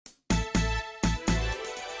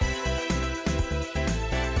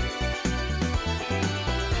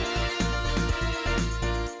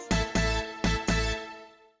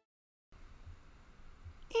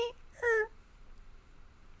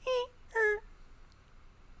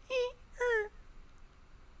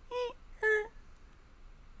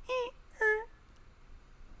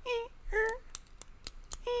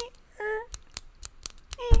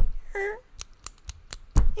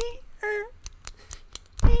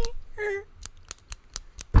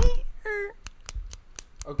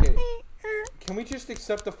can we just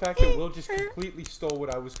accept the fact that Will just completely stole what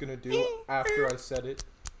I was gonna do after I said it?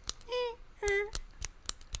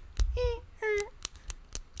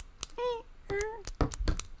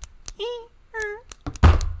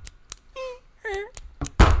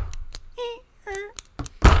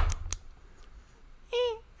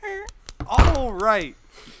 All right.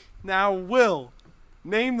 Now, Will,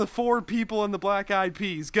 name the 4 people in the Black Eyed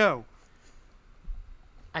Peas. Go.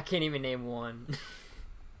 I can't even name one.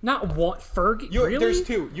 Not one. Fergie? Really? There's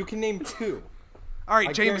 2. You can name 2. All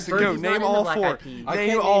right, Jameson, go. Fergie's not Name in the all Black 4. Eyed Peas.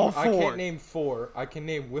 Name all 4. I can't name 4. I can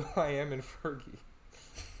name Will.i.am and Fergie.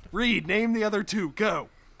 Reed, name the other 2. Go.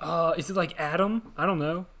 Is it like Adam? I don't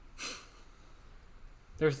know.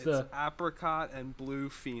 There's It's Apricot and Blue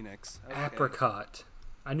Phoenix. Okay. Apricot.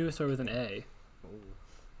 I knew it started with an A.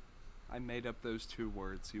 I made up those 2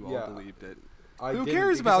 words. You Yeah. all believed it. I Who didn't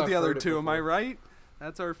cares because about I've the other heard it 2? Am I before. right?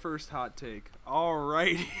 That's our first hot take. All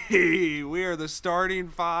righty. We are the starting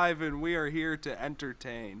 5, and we are here to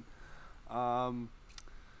entertain.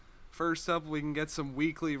 First up, we can get some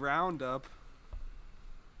weekly roundup.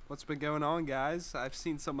 What's been going on, guys? I've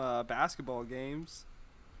seen some basketball games.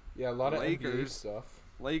 Yeah, a lot of NBA Lakers. stuff.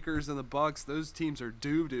 Lakers and the Bucks, those teams are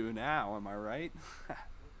doo-doo now, am I right?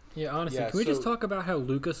 Yeah, honestly, Yeah, can we just so- talk about how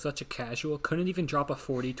Luka's such a casual? Couldn't even drop a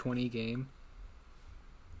 40-20 game.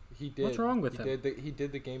 He did. What's wrong with him? He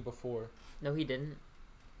did the game before. No, he didn't.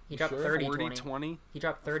 He You dropped sure? 30-20. 40-20? He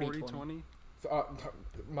dropped 30-20. 40-20?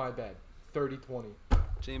 My bad. 30-20.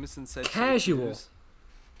 Jameson said Casual. lose.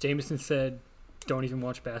 Jameson said, don't even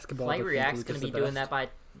watch basketball. Flight but think React's Luka's going to be the doing best.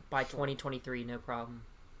 that by 2023, no problem.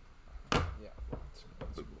 Yeah.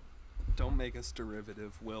 That's Don't make us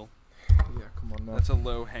derivative, Will. yeah, come on now. That's a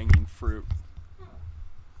low-hanging fruit.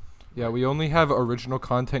 Yeah, we only have original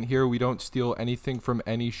content here. We don't steal anything from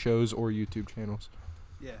any shows or YouTube channels.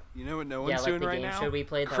 Yeah, you know what no Yeah, one's like doing the right game now? show we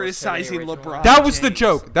played that was Criticizing totally original. LeBron. That was the James.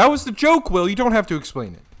 joke. That was the joke, Will. You don't have to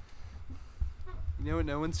explain it. You know what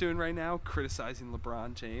no one's doing right now? Criticizing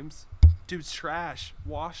LeBron James. Dude's trash.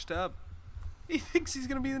 Washed up. He thinks he's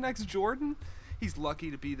going to be the next Jordan? He's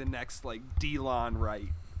lucky to be the next, like, Delon Wright.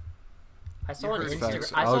 I saw an heard facts.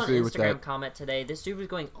 Instagram. I I'll saw an agree with Instagram that. comment today. This dude was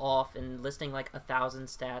going off and listing like 1,000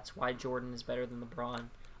 stats why Jordan is better than LeBron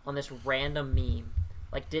on this random meme.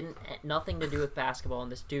 Like nothing to do with basketball,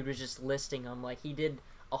 and this dude was just listing them. Like he did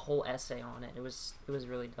a whole essay on it. It was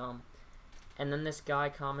really dumb. And then this guy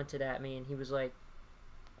commented at me, and he was like,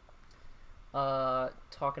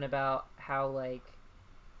 talking about how like,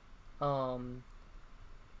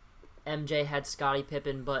 MJ had Scottie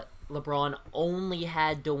Pippen, but LeBron only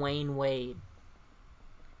had Dwayne Wade.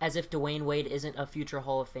 As if Dwayne Wade isn't a future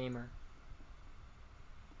Hall of Famer.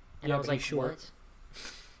 And Yeah, I was but like, he's short.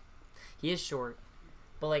 what? He is short.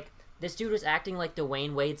 But, like, this dude was acting like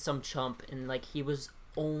Dwayne Wade's some chump, and, like,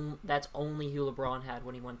 that's only who LeBron had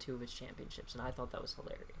when he won 2 of his championships, and I thought that was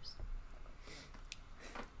hilarious.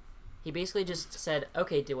 He basically just said,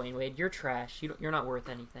 okay, Dwayne Wade, you're trash. You're not worth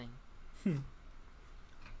anything.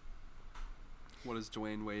 What has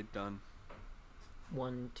Dwayne Wade done?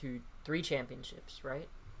 1, 2, 3 championships, right?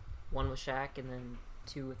 1 with Shaq and then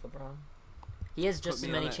 2 with LeBron. He has just Put as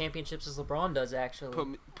me many on that. championships as LeBron does,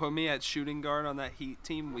 actually. Put me at shooting guard on that Heat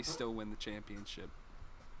team, we still win the championship.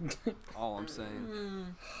 All I'm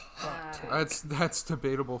saying. That's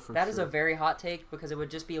debatable for That sure. is a very hot take because it would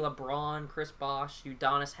just be LeBron, Chris Bosh,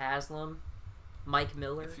 Udonis Haslam, Mike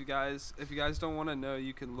Miller. If you guys don't want to know,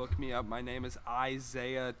 you can look me up. My name is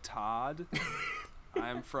Isaiah Todd.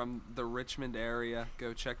 I'm from the Richmond area.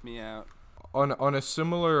 Go check me out. On a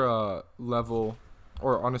similar level,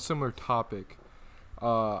 or on a similar topic,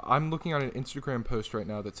 I'm looking at an Instagram post right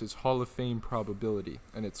now that says Hall of Fame probability,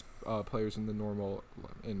 and it's players in the normal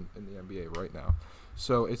in the NBA right now.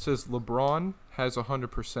 So it says LeBron has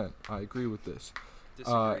 100%. I agree with this.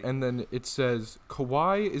 Disagree. And then it says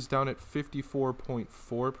Kawhi is down at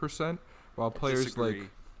 54.4%, Disagree.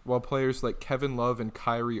 while players like Kevin Love and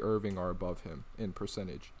Kyrie Irving are above him in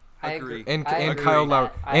percentage. I agree. agree. And I and agree Kyle with Lowry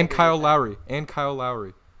that. I agree with that. Kyle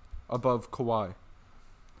Lowry above Kawhi.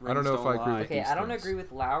 I don't know if I agree with Okay, these I don't things. agree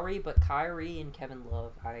with Lowry, but Kyrie and Kevin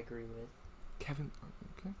Love, I agree with. Kevin.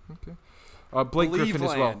 Okay. Blake Griffin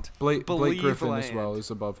as well. Believe Blake Griffin as land. well is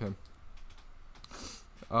above him.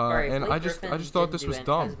 Alright, And Blake I just Griffin thought didn't this do was has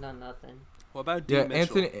dumb. done nothing. What about D. Yeah,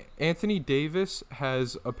 Mitchell? Anthony Davis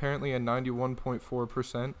has apparently a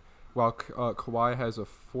 91.4%, while Kawhi has a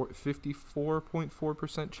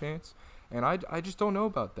 54.4% chance, and I just don't know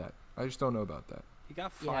about that. He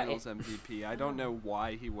got Yeah, Finals MVP. I don't know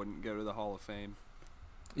why he wouldn't go to the Hall of Fame.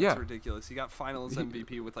 That's Yeah, ridiculous. He got Finals He-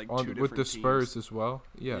 MVP with like on, two different with the teams. Spurs as well.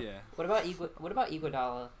 Yeah. What about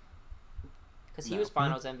Iguodala? Because he was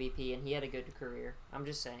Finals MVP and he had a good career. I'm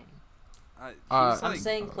just saying. I'm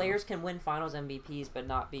saying players can win Finals MVPs but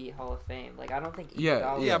not be Hall of Fame. Like I don't think.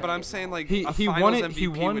 Yeah, but I'm saying like he Finals won it. MVP He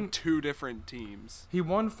won with two different teams. He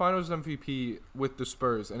won Finals MVP with the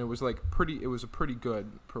Spurs, and it was like pretty. It was a pretty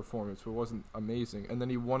good performance. It wasn't amazing, and then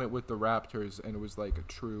he won it with the Raptors, and it was like a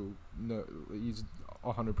true. No, he's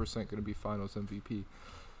 100% going to be Finals MVP.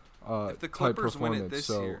 If the Clippers win it this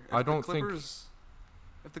so year, I don't think.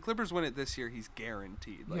 If the Clippers win it this year, he's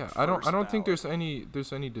guaranteed. Like, yeah, I don't think ballot.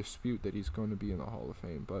 there's any dispute that he's going to be in the Hall of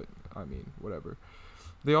Fame. But I mean, whatever.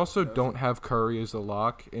 They also don't have Curry as a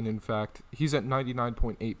lock, and in fact, he's at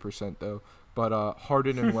 99.8% though. But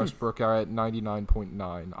Harden and Westbrook are at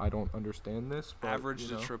 99.9. I don't understand this. But,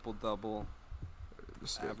 Averaged a triple-double.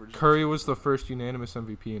 Curry was the first unanimous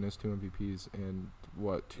MVP and has 2 MVPs and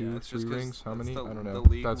what, 3 rings? How many? I don't know.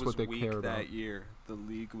 That's what they care about. That year. The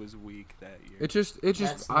league was weak that year. It just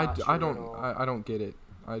I don't get it.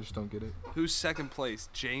 I just don't get it. Who's second place?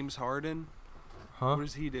 James Harden? Huh? What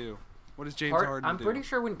does he do? What does James Harden do? I'm pretty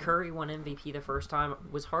sure when Curry won MVP the first time,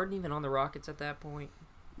 was Harden even on the Rockets at that point?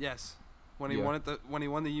 Yes. When he won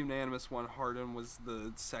the unanimous one, Harden was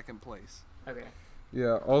the second place. Okay.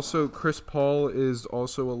 Yeah, also Chris Paul is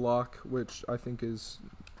also a lock, which I think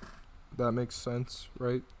that makes sense,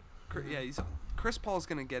 right? Yeah, Chris Paul's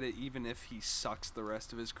going to get it even if he sucks the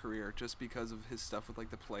rest of his career just because of his stuff with like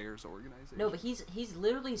the players organization. No, but he's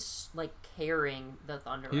literally like carrying the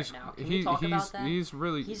Thunder right now. Can we talk about that? He's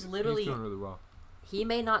doing really well. He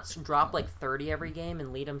may not drop like 30 every game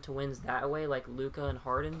and lead him to wins that way like Luka and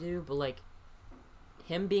Harden do, but like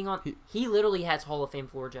him being on, he literally has Hall of Fame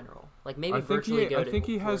floor general. Like maybe I think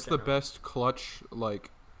he has the best clutch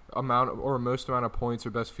like amount or most amount of points or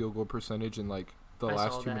best field goal percentage in like the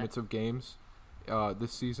last 2 minutes of games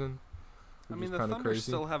this season. I mean, the Thunder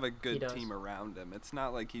still have a good team around him. It's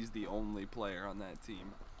not like he's the only player on that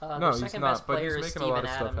team. No, he's not, but he's making a lot of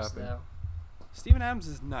stuff happen. Steven Adams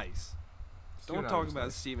is nice. Don't talk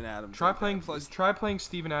about Steven Adams. Try playing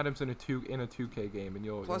Steven Adams in a 2K game, and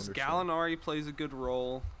you'll. Plus, Gallinari plays a good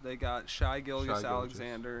role. They got Shai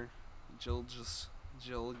Gilgeous-Alexander, Gilgis.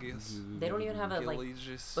 They don't even have a like.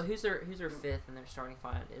 But who's their fifth in their starting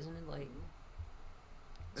five? Isn't it like?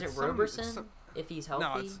 Is it Roberson? If he's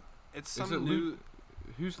healthy. No, it's some new.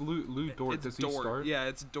 Who's Lou Dort? Does he start? Yeah,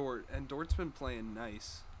 it's Dort, and Dort's been playing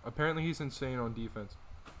nice. Apparently, he's insane on defense.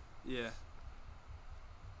 Yeah.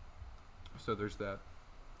 So there's that.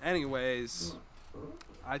 Anyways,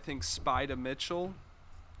 I think Spida Mitchell,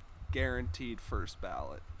 guaranteed first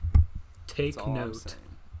ballot. Take note.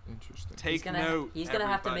 Interesting. Take note. He's gonna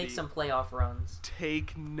have to make some playoff runs.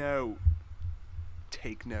 Take note.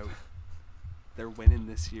 They're winning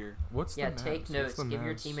this year. What's the Mavs? Take notes. Give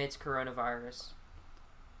your teammates coronavirus.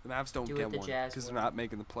 The Mavs don't get one because they're not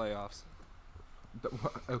making the playoffs.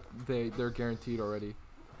 They're guaranteed already.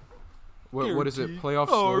 What is it? Playoff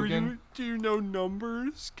slogan? Do you know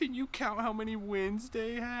numbers? Can you count how many wins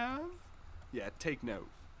they have? Yeah, take note.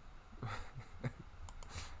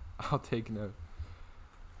 I'll take note.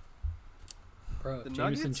 Bro,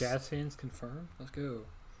 Jameson Jazz fans confirmed? Let's go.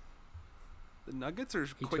 The Nuggets are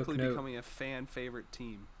quickly becoming a fan favorite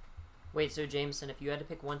team. Wait, so Jameson, if you had to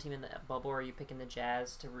pick one team in the bubble, are you picking the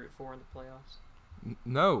Jazz to root for in the playoffs?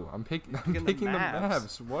 No, I'm picking the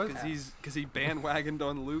Mavs. What? Because he bandwagoned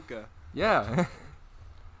on Luka. Yeah.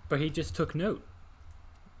 But he just took note.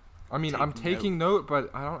 I mean, I'm taking note,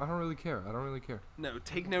 but I don't really care. No,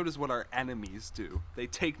 take note is what our enemies do. They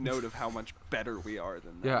take note of how much better we are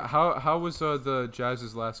than them. Yeah, how was the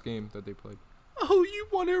Jazz's last game that they played? Oh, you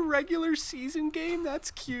won a regular season game? That's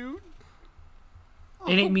cute.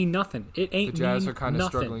 It ain't mean nothing. The Jazz are kind of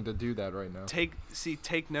struggling to do that right now.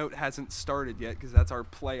 Take note hasn't started yet because that's our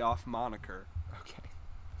playoff moniker. Okay.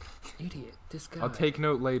 Idiot, this guy. I'll take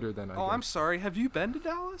note later then. I'm sorry. Have you been to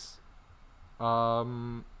Dallas?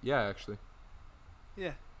 Yeah, actually.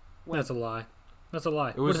 Yeah. That's a lie.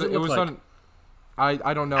 It was like? on.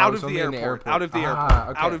 I don't know. Out of the airport. Out of the airport.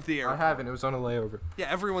 Okay. Out of the airport. I haven't. It was on a layover. Yeah,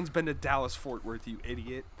 everyone's been to Dallas Fort Worth, you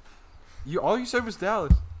idiot. All you said was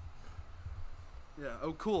Dallas. Yeah.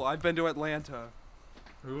 Oh, cool. I've been to Atlanta.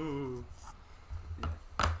 Ooh.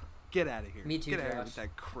 Yeah. Get out of here. Me too, Get out of here Josh. with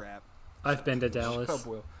that crap. I've been to Dallas. Shut up,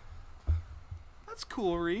 Will. That's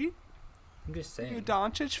cool, Reed. I'm just You a saying.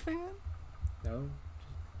 Doncic fan? No.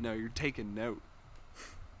 No, you're taking note.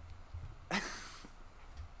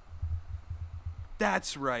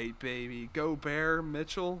 That's right, baby. Go Bear,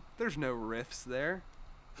 Mitchell. There's no riffs there.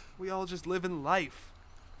 We all just live in life.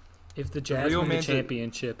 If the Jazz win the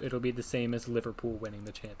championship, it'll be the same as Liverpool winning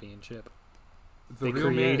the championship. They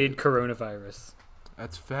created coronavirus.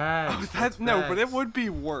 That's facts. That's no, but it would be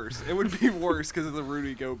worse. It would be worse because of the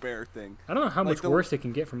Rudy Gobert thing. I don't know how much worse it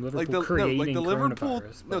can get from Liverpool creating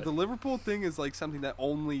coronavirus. No, the Liverpool thing is like something that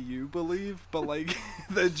only you believe, but like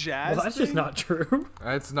the Jazz. Well, that's thing, just not true.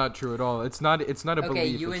 That's not true at all. It's not a Okay,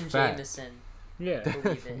 belief. you it's and fact. Jameson Yeah.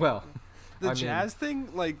 believe it. Well, the Jazz thing,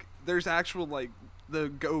 like there's actual like the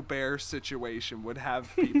Gobert situation would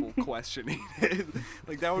have people questioning it.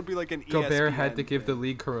 Like that would be like an Gobert ESPN had to give the thing.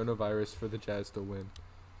 league coronavirus for the Jazz to win.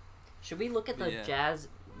 Should we look at the Jazz,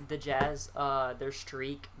 their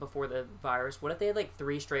streak before the virus? What if they had like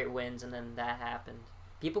 3 straight wins and then that happened?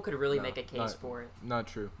 People could really make a case for it. Not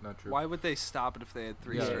true. Not true. Why would they stop it if they had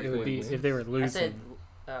 3 Yeah, straight It would be wins? if they were losing. I said,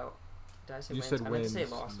 oh, did I say You wins? said I meant to say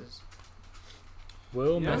wins. losses.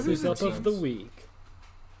 Will Yeah, messes that up makes of the sense. week.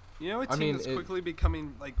 You know, a I team mean, that's it- quickly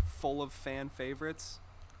becoming like full of fan favorites,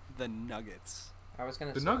 the Nuggets. I was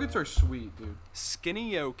gonna. The say Nuggets that. are sweet, dude.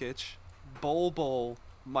 Skinny Jokic, Bol,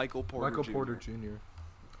 Michael Porter Jr. Porter Jr.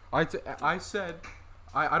 I said,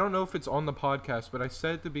 I don't know if it's on the podcast, but I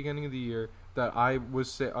said at the beginning of the year that I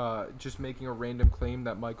was just making a random claim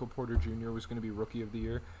that Michael Porter Jr. was going to be Rookie of the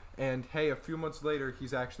Year. And hey, a few months later,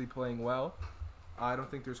 he's actually playing well. I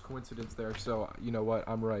don't think there's coincidence there. So you know what?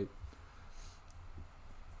 I'm right.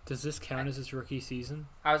 Does this count as his rookie season?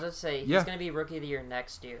 I was going to say he's Yeah. gonna be Rookie of the Year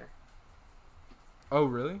next year. Oh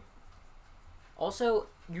really? Also,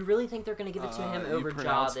 you really think they're gonna give it to him You over Ja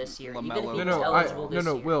pronounce this year, LaMelo. even if he No, was no, eligible this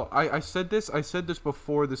year? Will. I said this. I said this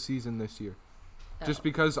before the season this year, just Oh.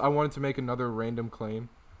 because I wanted to make another random claim.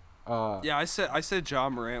 Yeah, I said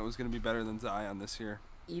John Morant was going to be better than Zion this year,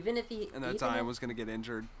 Even if he, and that even Zion if, was going to get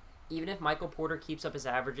injured. even if Michael Porter keeps up his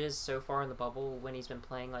averages so far in the bubble when he's been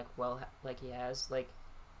playing like well, like he has, like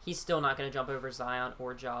he's still not gonna jump over Zion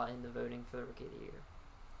or Ja in the voting for the Rookie of the Year.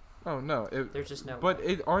 Oh no! There's just no. But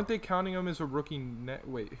way. aren't they counting him as a rookie?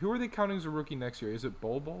 Wait, who are they counting as a rookie next year? Is it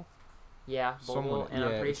Bol? Yeah, someone- and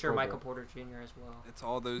I'm yeah, pretty it's sure Bobo. Michael Porter Jr. as well. It's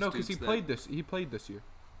all those. No, because he dudes played this. He played this year.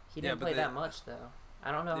 He Yeah, didn't but play they- that much though.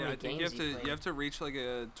 I don't know how Yeah, many I think games he played. you have to reach like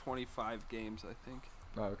a 25 games. I think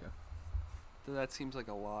Oh, okay. that seems like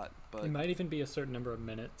a lot, but It might even be a certain number of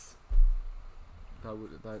minutes.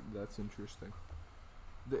 That's interesting.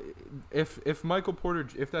 If Michael Porter,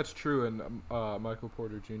 if that's true, and Michael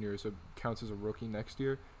Porter Jr. Counts as a rookie next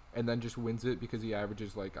year, and then just wins it because he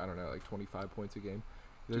averages like I don't know, like 25 points a game,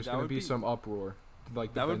 there's that gonna would be be- some uproar.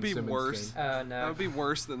 Like the that would Ben be Simmons worse. thing. No. that would be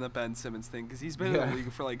worse than the Ben Simmons thing because he's been in Yeah. the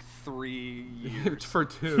league for like 3 It's years. for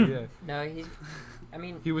 2, yeah. No, he's. I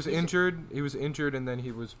mean, He was injured. He was injured, and then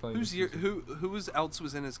he was playing. Who's this your, season. who else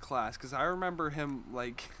was in his class? Because I remember him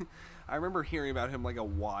like, I remember hearing about him like a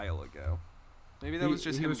while ago. Maybe that He- was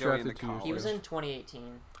just he him was going into drafted 2 years college. He was in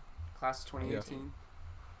 2018, class of 2018. 2018.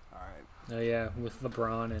 All right. Oh yeah, with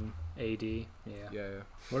LeBron and AD. Yeah. Yeah,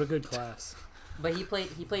 What a good class. But he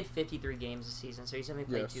played 53 games this season, so he's only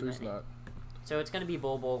played yeah. too So he's many. not. So it's gonna be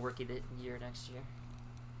Bol Rookie of the Year next year.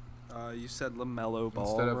 You said LaMelo Ball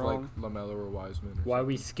Instead of wrong. like Lamelo or Wiseman. Or Why something.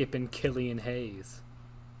 we skipping Killian Hayes?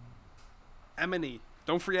 Emily.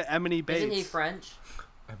 Don't forget Emily Bates. Isn't he French?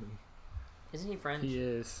 I mean, Isn't he French? He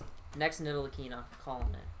is. Next Ntilikina,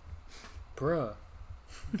 calling it. Bruh.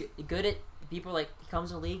 Good at people like he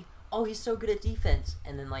comes in the league. Oh, he's so good at defense,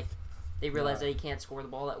 and then like they realize Nah. that he can't score the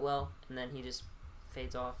ball that well, and then he just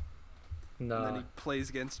fades off. And then Nah. he plays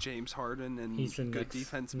against James Harden, and He's the good next,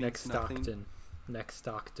 defense means next nothing. Stockton. Next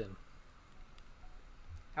Stockton.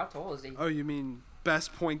 How tall is he? Oh, you mean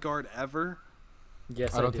best point guard ever?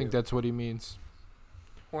 Yes, I don't do. think that's what he means.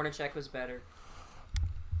 Hornacek was better.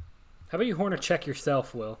 How about you check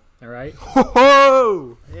yourself, Will? All right.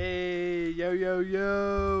 Ho Hey, yo,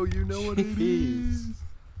 you know what it is.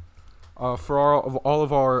 For all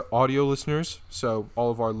of our audio listeners, so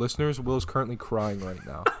all of our listeners, Will's currently crying right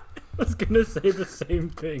now. I was gonna say the same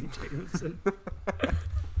thing, Jameson.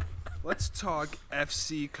 Let's talk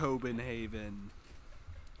FC Copenhagen.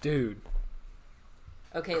 Dude.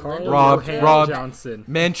 Okay, Carl Lindelof. Robbed, though- robbed. Johnson.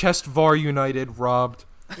 Manchester VAR United robbed.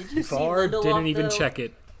 Did you see VAR Lindelof, didn't even though? check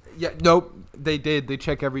it. Yeah, nope. They did. They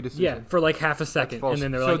check every decision. Yeah, for like half a second, false. and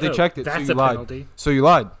then they're So like, they "Oh, checked it, so that's you a lied." penalty." So you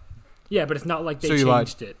lied. Yeah, but it's not like they So you lied.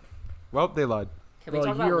 changed it. Well, they lied. Can we Well,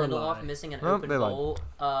 talk about you're a Lindelof lie. missing an Well, open they lied. goal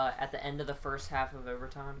at the end of the first half of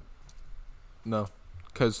overtime? No,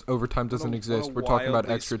 because overtime doesn't What a exist. We're talking about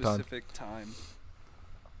wildly extra time. specific time.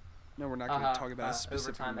 No, we're not going to talk about a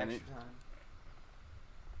specific overtime, minute. extra time.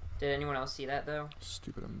 Did anyone else see that though?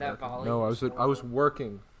 Stupid American. That volley No, I was was horrible.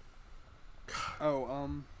 working.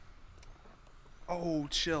 Oh,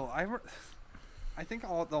 chill. I think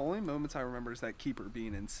the only moments I remember is that keeper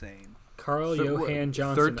being insane. Carl Thir- Johan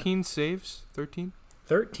Johnson. 13 saves. 13.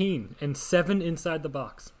 13 and 7 inside the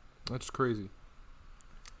box. That's crazy.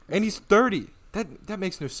 And he's 30. That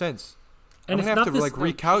makes no sense. And I'm it's gonna have not to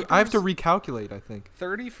this, I have to recalculate, I think.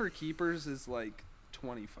 30 for keepers is like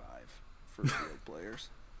 25 for field players.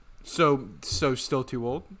 So still too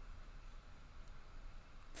old?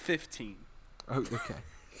 15. Oh, okay.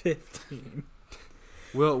 15.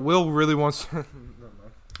 Will really wants to...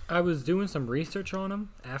 I was doing some research on him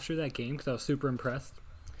after that game because I was super impressed.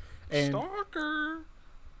 And Stalker.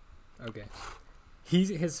 okay,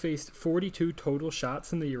 he has faced 42 total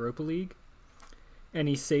shots in the Europa League, and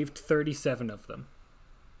he saved 37 of them.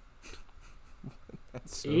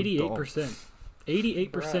 That's so 88%.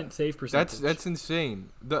 88% save percentage. That's insane.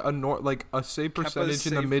 A save percentage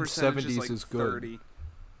in the mid 70s is good. 30.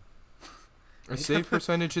 A save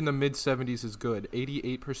percentage in the mid 70s is good.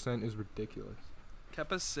 88% is ridiculous.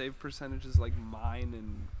 Kepa's save percentage is like mine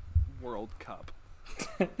in World Cup.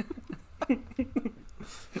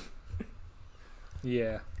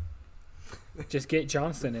 Yeah. Just get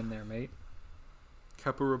Johnson in there, mate.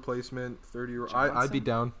 Kepa replacement, 30 year. Johnson? I'd be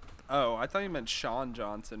down. Oh, I thought you meant Sean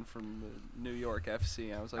Johnson from the New York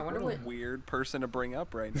FC. I was like, I wonder what a what- weird person to bring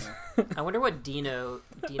up right now. I wonder what Dino's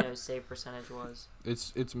save percentage was.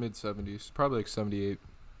 It's mid 70s, probably like 78.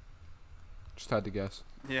 Just had to guess.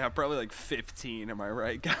 Yeah, probably like 15. Am I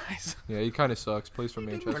right, guys? Yeah, he kind of sucks. Plays for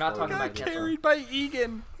Manchester. We're not He talking got about Kepa. carried by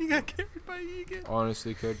Egan. He got carried by Egan.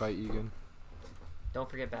 Honestly, carried by Egan. Don't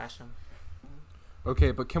forget Basham.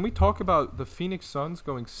 Okay, but can we talk about the Phoenix Suns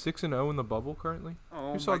going 6-0 in the bubble currently?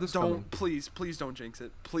 Oh, Who saw this coming? Please don't jinx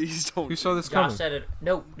it. Please don't. Who saw this Josh coming? said it.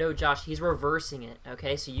 No, Josh. He's reversing it.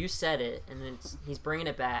 Okay, so you said it, and then he's bringing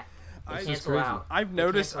it back. They This is cancel crazy. out. I've They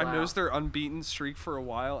noticed cancel out. their unbeaten streak for a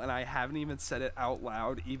while, and I haven't even said it out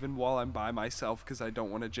loud, even while I'm by myself, because I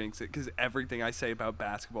don't want to jinx it. Because everything I say about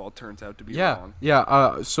basketball turns out to be wrong.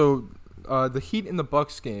 Yeah. So the Heat in the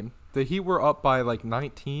Bucks game, the Heat were up by like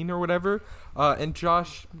 19 or whatever, and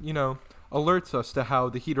Josh, alerts us to how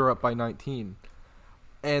the Heat are up by 19,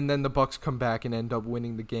 and then the Bucks come back and end up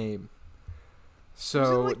winning the game. It was in,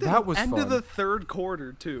 So like, the that was end fun. of the third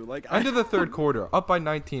quarter too. Like End of the third quarter, up by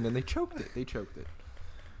 19, and they choked it.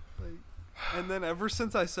 like, and then ever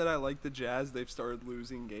since I said I like the Jazz, they've started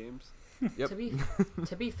losing games. Yep.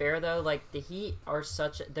 To be fair though, like the Heat are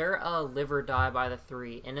they're a live or die by the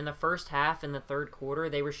three. And in the first half, in the third quarter,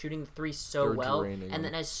 they were shooting the three so They're well. draining And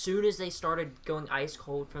them. then as soon as they started going ice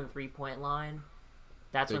cold from the 3-point line,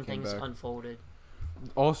 that's They when came things back. unfolded.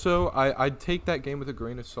 Also, I'd take that game with a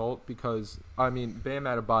grain of salt because, Bam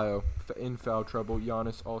Adebayo in foul trouble.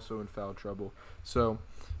 Giannis also in foul trouble. So,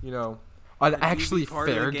 an That actually do be part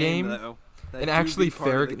of the fair game. though. That An do actually be part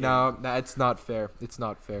fair of the game. No, that's not fair. It's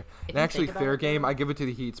not fair. If An you actually think about fair it, game, though- I give it to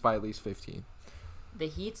the Heats by at least 15. The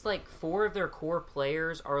Heat's like 4 of their core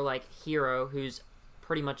players are like Hero, who's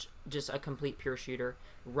pretty much just a complete pure shooter.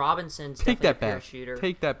 Robinson's Take definitely that a pure back. shooter.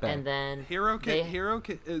 Take that back. And then Hero they-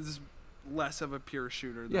 is less of a pure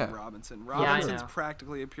shooter than Yeah. Robinson. I Robinson's know.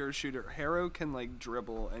 practically a pure shooter. Hero can like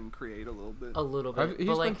dribble and create a little bit. a little bit, He's but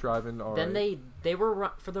been like driving all then right. they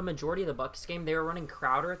were for the majority of the Bucks game, they were running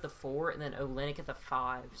Crowder at the 4 and then Olynyk at the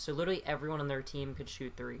 5. So literally everyone on their team could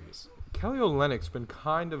shoot threes. Kelly Olynyk's been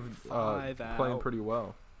kind of Five playing out. pretty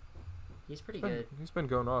well. He's pretty good. He's been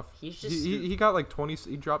going off. He's just He got like 20.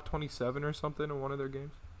 He dropped 27 or something in one of their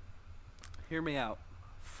games. Hear me out.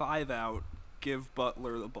 5 out. Give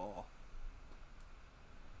Butler the ball.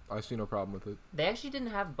 I see no problem with it. they actually didn't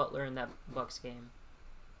have Butler in that Bucks game.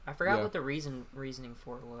 I forgot Yeah. what the reasoning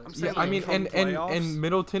for it was. I'm Yeah, saying I mean, come and playoffs-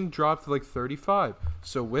 Middleton dropped like 35.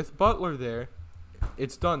 So with Butler there,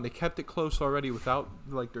 it's done. They kept it close already without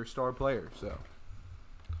like their star player. So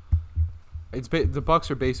the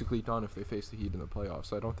Bucks are basically done if they face the Heat in the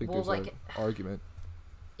playoffs. I don't think Well, there's like, an argument.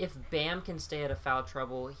 If Bam can stay out of foul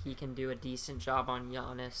trouble, he can do a decent job on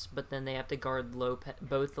Giannis, but then they have to guard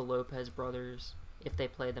both the Lopez brothers if they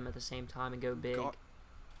play them at the same time and go big.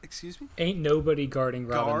 Excuse me? Ain't nobody guarding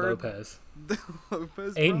Robin Guard? Lopez. The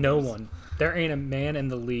Lopez Ain't no brothers? one. There ain't a man in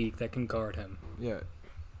the league that can guard him. Yeah,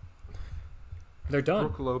 They're done.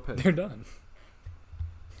 Brooke Lopez. They're done.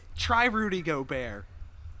 Try Rudy Gobert.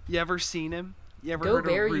 You ever seen him? You ever heard of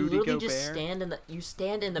Gobert, you Rudy literally Gobert? just stand in the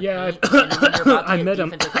Yeah, paint, and then when you're about to I hit met him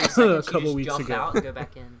defense for 3 seconds, a you couple just weeks jump ago. out and go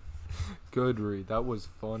back in. Good read. That was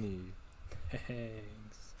funny.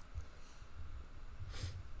 Thanks.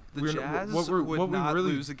 The We're- Jazz what we're- would what we not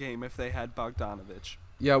really- lose a game if they had Bogdanovich.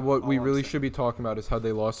 Yeah, what we All I'm really saying. should be talking about is how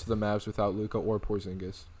they lost to the Mavs without Luka or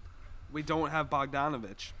Porzingis. We don't have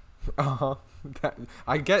Bogdanovich. Uh huh.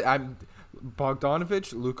 I'm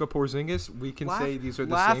Bogdanovich, Luka Porzingis. We can say these are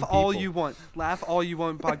the laugh same people. all you want. Laugh all you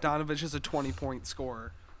want. Bogdanovich is a 20-point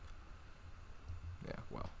scorer. Yeah.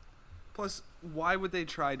 Well. Plus,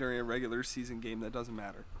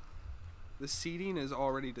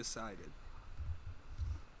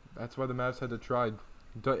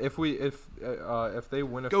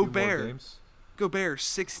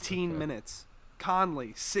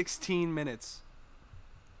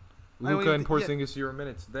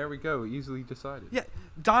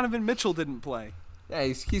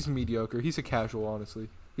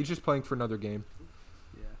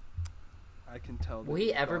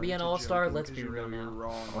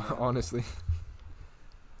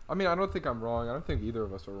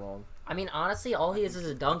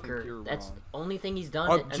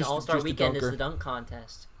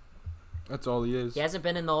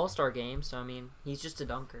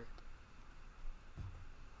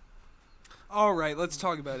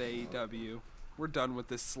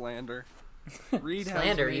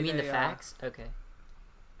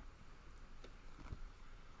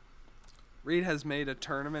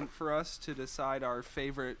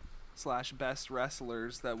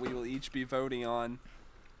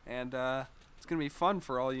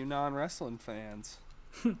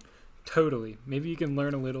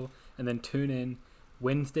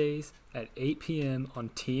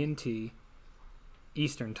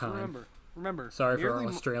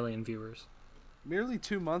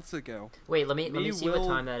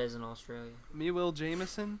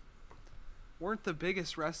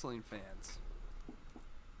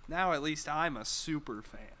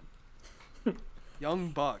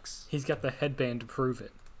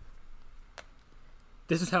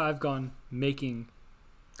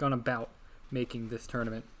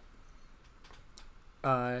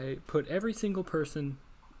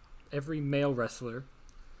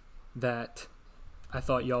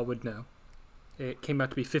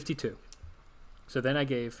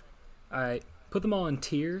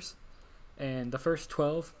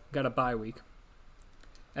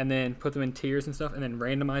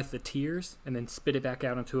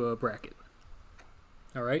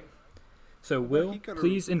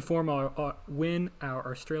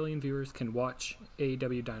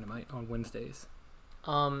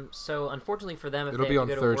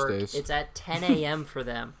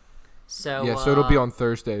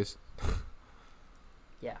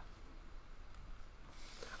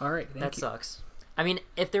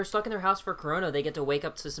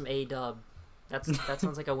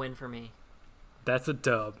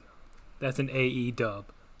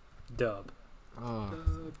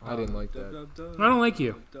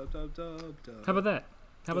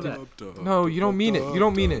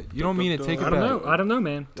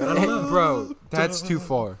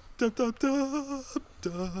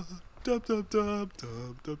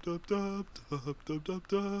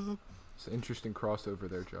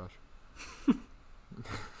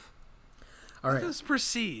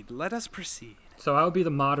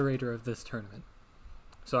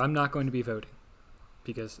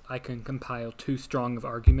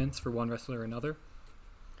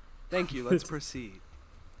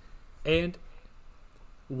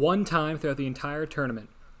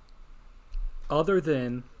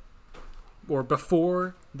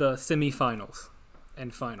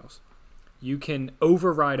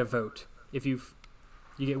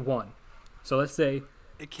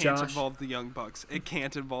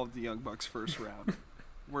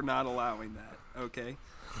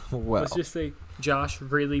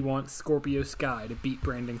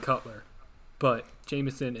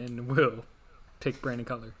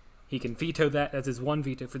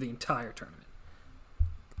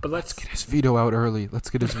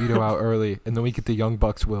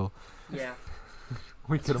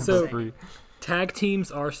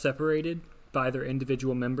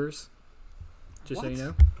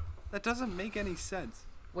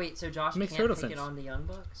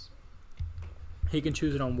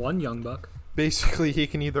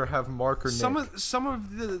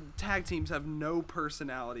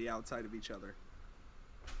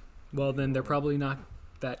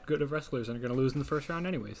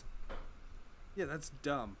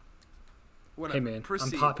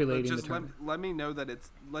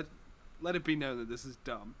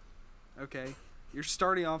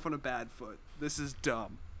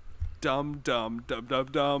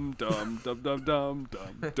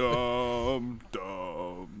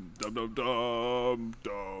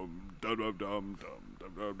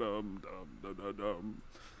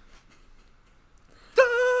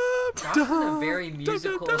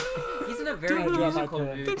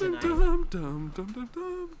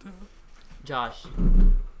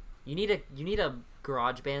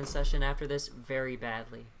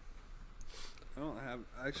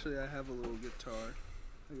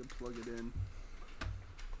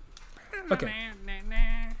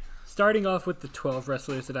 Starting off with the 12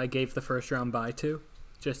 wrestlers that I gave the first round bye to,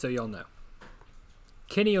 just so y'all know.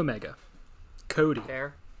 Kenny Omega, Cody,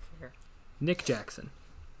 Fair. Nick Jackson,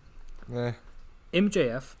 Eh.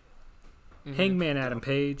 MJF, Mhm. Hangman Adam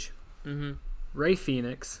Page, Mhm. Ray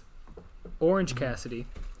Phoenix, Orange Cassidy,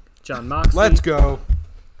 John Moxley, Let's go.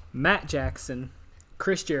 Matt Jackson,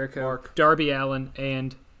 Chris Jericho, Mark. Darby Allin,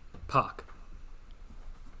 and Pac.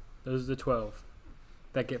 Those are the 12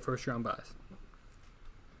 that get first round buys.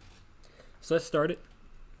 So let's start it.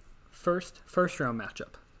 First round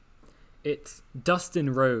matchup. It's Dustin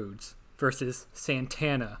Rhodes versus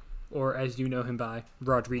Santana, or as you know him by,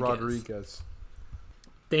 Rodriguez.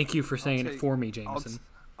 Thank you for saying it for me, Jameson.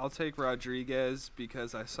 I'll take Rodriguez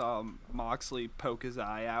because I saw Moxley poke his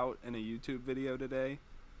eye out in a YouTube video today.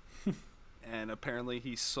 And apparently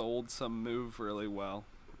he sold some move really well.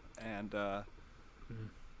 And the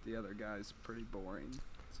other guy's pretty boring.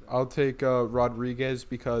 So. I'll take Rodriguez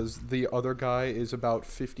because the other guy is about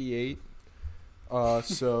 58.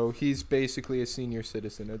 So he's basically a senior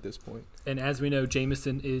citizen at this point. And as we know,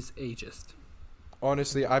 Jameson is ageist.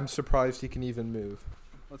 Honestly, I'm surprised he can even move.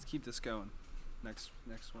 Let's keep this going. Next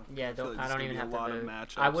one. Yeah, I feel like I there's don't gonna even be have a to lot of vote.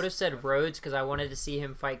 matchups. I would have said Rhodes because I wanted to see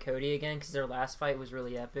him fight Cody again because their last fight was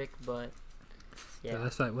really epic. But Yeah, yeah,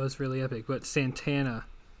 that fight was really epic. But Santana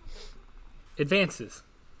advances.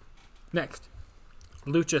 Next,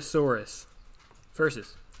 Luchasaurus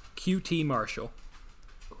versus QT Marshall.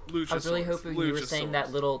 I was really hoping you were saying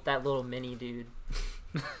that little mini dude.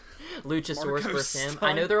 Luchasaurus Marco's versus him. son.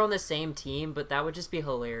 I know they're on the same team, but that would just be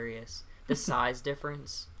hilarious. The size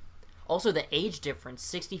difference. Also, the age difference.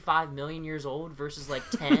 65 million years old versus like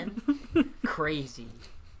 10. Crazy.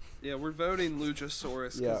 Yeah, we're voting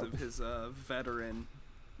Luchasaurus because Yeah. of his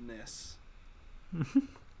veteranness.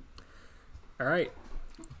 All right.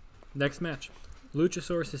 Next match.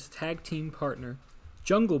 Luchasaurus' tag team partner,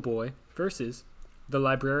 Jungle Boy, versus the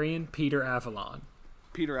librarian Peter Avalon.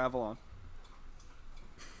 Peter Avalon.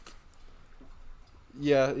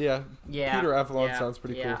 Yeah. Yeah. Peter Avalon yeah, sounds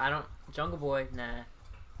pretty yeah, cool. I don't. Jungle Boy, nah.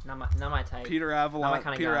 Not my type. Peter Not Avalon. my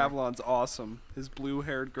kinda Peter guy. Avalon's awesome. His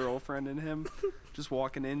blue-haired girlfriend and him just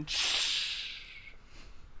walking in.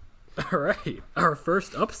 All right. Our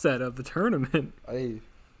first upset of the tournament. Hey,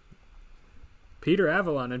 Peter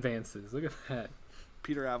Avalon advances. Look at that.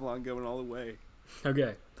 Peter Avalon going all the way.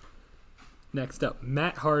 Okay. Next up,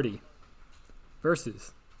 Matt Hardy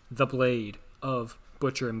versus the Blade of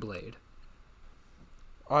Butcher and Blade.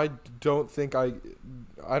 I don't think I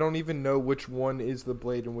don't even know which one is the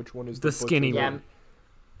Blade and which one is The Butcher skinny Blade. one.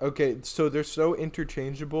 Okay, so they're so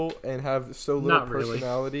interchangeable and have so little Not really.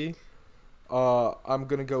 personality. I'm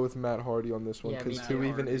gonna go with Matt Hardy on this one Yeah, me because too. who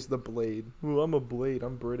even Hardy. is the Blade? Ooh, I'm a Blade.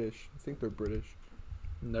 I'm British. I think they're British.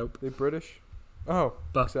 Nope. They British? Oh,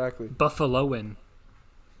 Bu- exactly. Buffaloan.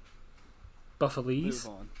 Buffalese? Move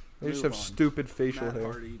on. They just Move have on. stupid facial Matt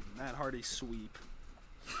hair. Hardy. Matt Hardy sweep.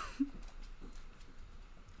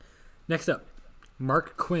 Next up,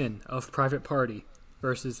 Mark Quinn of Private Party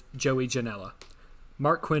versus Joey Janela.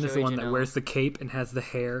 Mark Quinn is the Joey one that Janela. wears the cape and has the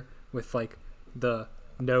hair with like the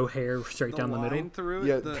no hair straight down the line middle. through it.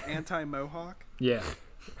 Yeah. The anti-mohawk. Yeah,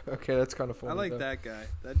 Okay, that's kind of funny. I like though. that guy.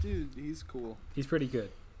 That dude, he's cool. he's pretty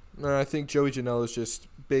good. No, I think Joey Janela is just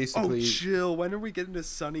basically. Oh, chill. When are we getting to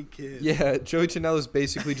Sunny Kid? Yeah, Joey Janela is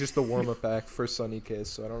basically just the warm-up act for Sunny Kiss,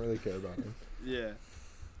 so I don't really care about him. Yeah.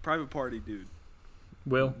 Private Party, dude.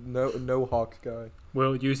 Will No Hawk guy.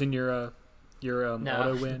 using your No,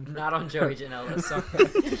 auto win. not on Joey Janela.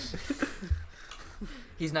 Sorry.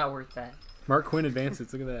 He's not worth that. Mark Quinn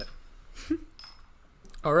advances. Look at that.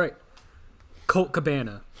 All right, Colt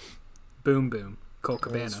Cabana, Boom Boom, Colt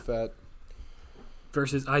He's Cabana fat.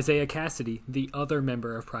 versus Isaiah Cassidy, the other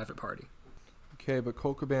member of Private Party. Okay, but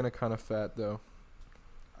Colt Cabana kind of fat though.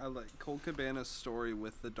 I like Colt Cabana's story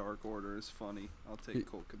with the Dark Order is funny. I'll take He-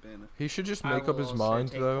 Colt Cabana. He should just I make up will his also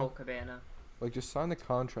mind take though. Colt Cabana. Like, just sign the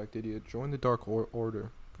contract, idiot. Join the Dark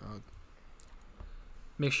Order. God.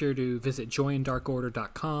 Make sure to visit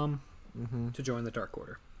joindarkorder.com Mm-hmm. to join the Dark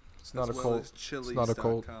Order. It's not as a well cult. as Chili's.com. It's not a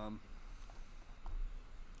cult.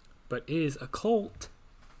 But is a cult.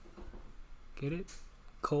 Get it?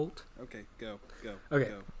 Cult. Okay, go. Okay.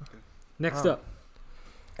 Go. Next Oh. up,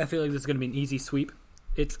 I feel like this is going to be an easy sweep.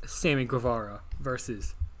 It's Sammy Guevara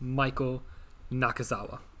versus Michael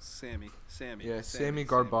Nakazawa. Sammy. Yeah, Sammy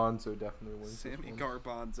Garbanzo definitely wins. this Sammy one.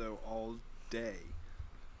 Garbanzo all day.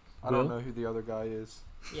 I don't Will? know who the other guy is.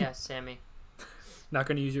 Yeah, Sammy. Not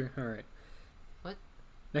going to use your. All right. What?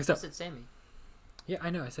 Next I up. said Sammy. Yeah, I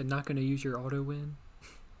know. I said not going to use your auto win.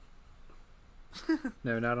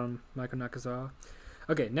 No, not on Michael Nakazawa.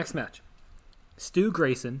 Okay, next match. Stu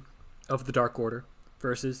Grayson of the Dark Order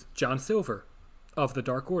versus John Silver of the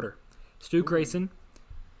Dark Order. Stu Grayson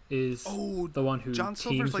is the one who John teams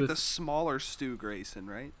Silver's like with... the smaller Stu Grayson,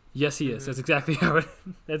 right? Yes, he is. That's exactly how it...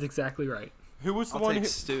 That's exactly right. Who was the I'll one? take Who,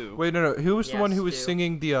 Stu. wait, no. Who was the Yeah, one who was Stu.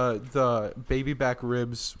 singing the baby back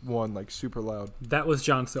ribs one like super loud? That was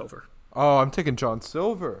John Silver. Oh, I'm taking John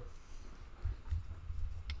Silver.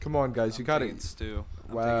 Come on, guys, you got taking it. Stu.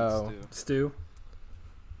 I'm Wow. taking Stu. Stu.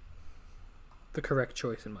 The correct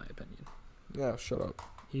choice, in my opinion. Yeah, shut up.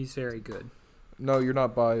 He's very good. No, you're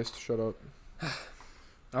not biased. Shut up.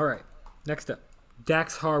 All right. Next up,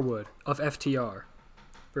 Dax Harwood of FTR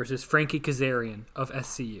versus Frankie Kazarian of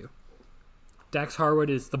SCU. Dax Harwood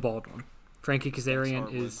is the bald one. Frankie Kazarian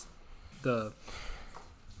Harwood. is the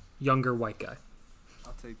younger white guy.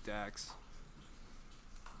 I'll take Dax.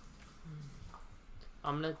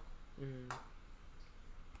 I'm gonna.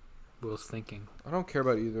 Will's thinking. I don't care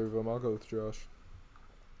about either of them. I'll go with Josh.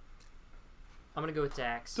 I'm gonna go with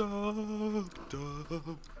Dax.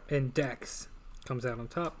 And Dax comes out on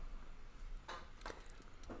top.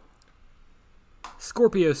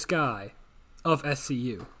 Scorpio Sky of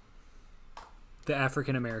SCU. The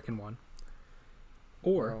African American one.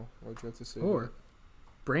 Or Wow, why'd you have to say Or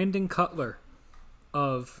Brandon Cutler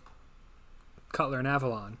of Cutler and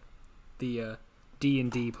Avalon, the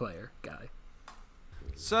D&D player guy.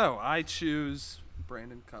 So I choose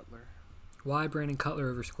Brandon Cutler Why Brandon Cutler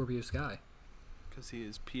over Scorpio Sky? because he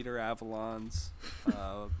is Peter Avalon's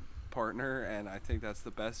partner, and I think that's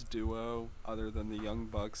the best duo other than the Young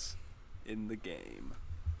Bucks in the game.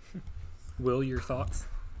 Will, your thoughts?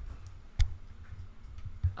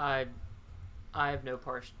 I have no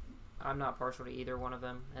partial. I'm not partial to either one of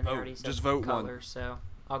them, and they Vote. already said Just vote one. Cutler, so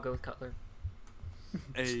I'll go with Cutler.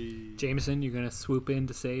 Hey. Jameson, you're going to swoop in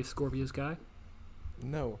to save Scorpio Sky?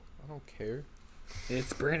 No, I don't care.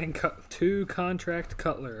 It's Brandon two contract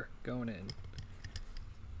Cutler going in.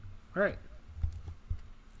 All right.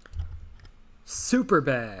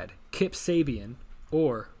 Superbad, Kip Sabian,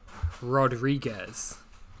 or Rodriguez.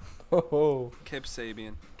 Oh, Kip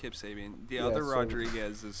Sabian. The Yeah, other so-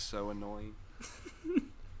 Rodriguez is so annoying.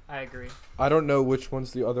 I agree. I don't know which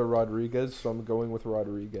one's the other Rodriguez, so I'm going with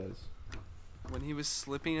Rodriguez. When he was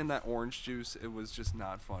slipping in that orange juice, it was just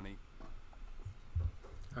not funny.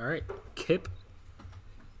 All right. Kip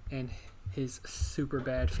and his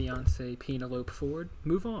Superbad fiance Penelope Ford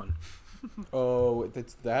move on. Oh,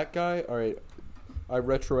 that's that guy? Alright. I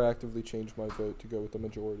retroactively changed my vote to go with the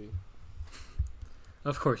majority.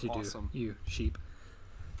 Of course you Awesome. do, you sheep.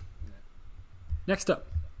 Next up,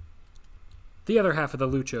 the other half of the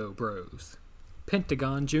Lucho Bros,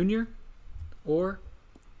 Pentagon Jr., or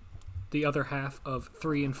the other half of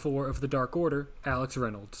 3 and 4 of the Dark Order, Alex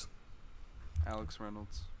Reynolds. Alex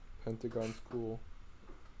Reynolds. Pentagon's cool.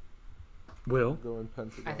 Will, Going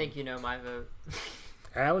Pentagon. I think you know my vote.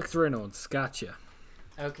 Alex Reynolds, gotcha.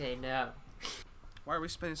 Okay, no. Why are we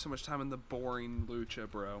spending so much time on the boring lucha,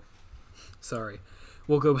 bro? Sorry.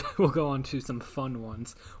 We'll go on to some fun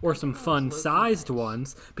ones, or some fun-sized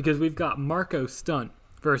ones, because we've got Marco Stunt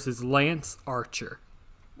versus Lance Archer.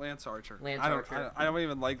 Lance Archer. Lance I don't, Archer. I don't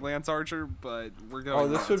even like Lance Archer, but we're going. Oh,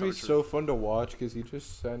 this Lance would be Archer. so fun to watch because he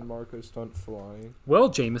just sent Marco Stunt flying. Well,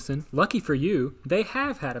 Jameson, lucky for you, they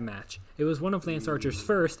have had a match. It was one of Lance Archer's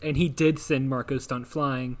first, and he did send Marco Stunt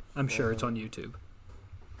flying. I'm sure it's on YouTube.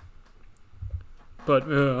 But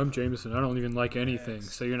I'm Jameson. I don't even like anything,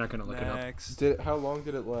 Next. so you're not going to look it up. Next. How long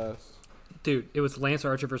did it last? Dude, it was Lance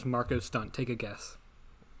Archer versus Marco Stunt. Take a guess.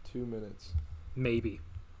 2 minutes. Maybe.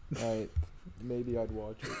 Alright, maybe I'd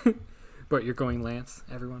watch it. But you're going Lance,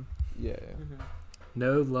 everyone? Yeah.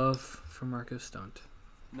 No love for Marco Stunt.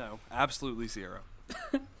 No, absolutely zero.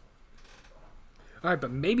 All right,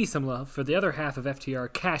 but maybe some love for the other half of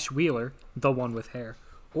FTR, Cash Wheeler, the one with hair,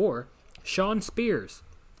 or Sean Spears,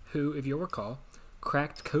 who, if you'll recall,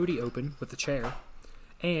 cracked Cody open with a chair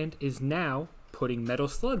and is now putting metal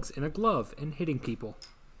slugs in a glove and hitting people.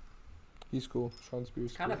 He's cool. Sean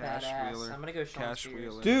Spears. Kind Cool. of Cash badass. Wheeler. I'm gonna go Sean Cash Spears.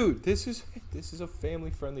 Wheeler. Dude, this is a family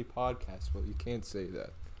friendly podcast, but you can't say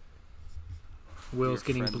that. Will's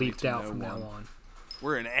You're getting friendly bleeped to out no from now one. on.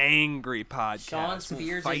 We're an angry podcast. Sean We'll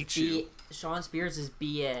Spears fight is you. Sean Spears is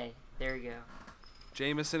BA. There you go.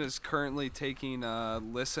 Jameson is currently taking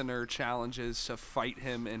listener challenges to fight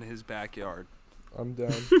him in his backyard. I'm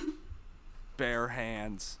down. Bare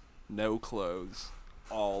hands, no clothes,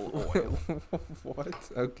 all oil. What?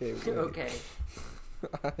 Okay. Wait. Okay.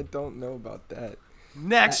 I don't know about that.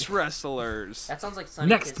 Next wrestlers. That sounds like Sonny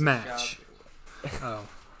Next Kiss's match. job. Oh.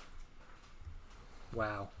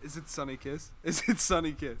 Wow. Is it Sunny Kiss? Is it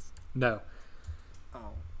Sunny Kiss? No.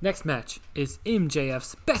 Oh. Next match is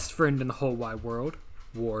MJF's best friend in the whole wide world,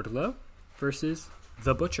 Wardlow, versus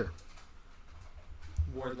The Butcher.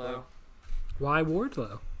 Wardlow. Why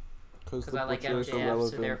Wardlow? Because Because I like Butcher is MJF, so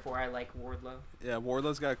irrelevant. therefore I like Wardlow. Yeah,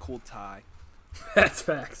 Wardlow's got a cool tie. That's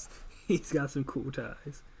facts. He's got some cool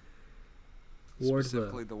ties.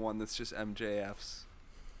 Specifically Wardlow. the one that's just MJF's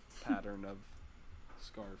pattern of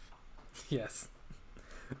scarf. Yes.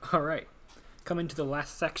 All right. Coming to the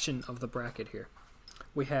last section of the bracket here.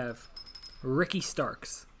 We have Ricky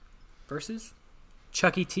Starks versus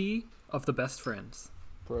Chucky T of the Best Friends.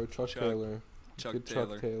 Bro, Chuck Taylor. Chuck Get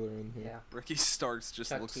Taylor. Chuck Taylor in here. Yeah. Ricky Starks just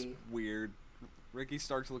Chuck looks T. weird. Ricky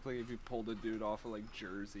Starks looked like if you pulled a dude off of like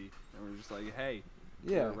Jersey and we're just like, hey,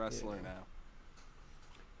 Yeah. you're a wrestler yeah.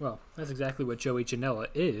 Well, that's exactly what Joey Janela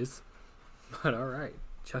is. But all right.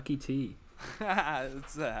 Chucky T. now.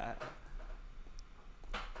 It's that.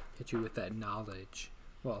 Hit you with that knowledge.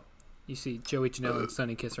 Well, you see, Joey Janela and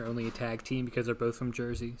Sonny Kiss are only a tag team because they're both from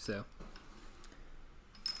Jersey, so.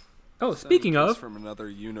 Oh, speaking Sonny Kiss of, from another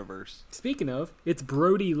universe. it's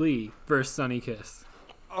Brody Lee versus Sonny Kiss.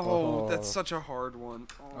 Oh, Oh. that's such a hard one.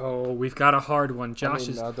 Oh, we've got a hard one. Josh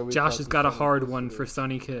now that we've Josh got has the got a Sonny hard Kiss one it for is.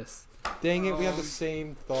 Sonny Kiss. Dang it, we have the Oh.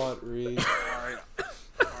 same thought, Reed. Alright.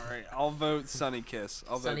 Alright, I'll vote Sonny Kiss.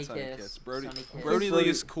 I'll Sonny vote Sonny Kiss. Kiss. Brody, Sonny Kiss. Brody Brody- Lee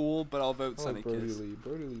is cool, but I'll vote I Sonny like Brody Kiss. Lee.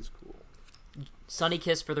 Brody Lee's cool. Sonny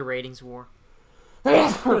Kiss for the ratings war.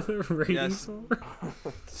 Ratings Yes. war?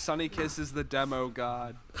 Sonny Kiss is the demo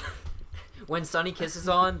god. When Sonny Kiss is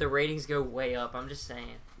on, the ratings go way up. I'm just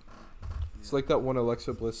saying. It's like that one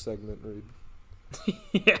Alexa Bliss segment, Reed.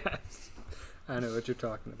 Yes. I know what you're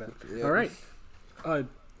talking about. Yep. All right. A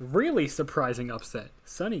really surprising upset.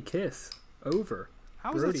 Sonny Kiss over. How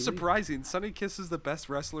is Brody that Lee. surprising? Sonny Kiss is the best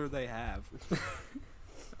wrestler they have.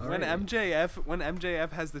 All When right.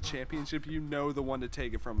 MJF has the championship, you know the one to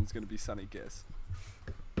take it from is going to be Sonny Kiss.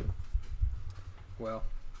 Well,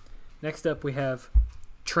 next up we have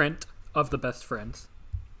Trent of the Best Friends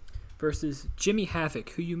versus Jimmy Havoc,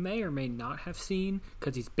 who you may or may not have seen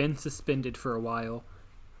because he's been suspended for a while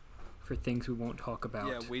for things we won't talk about.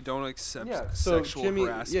 Yeah, we don't accept Yeah, so sexual Jimmy,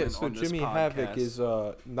 harassment so on this Jimmy podcast. Havoc is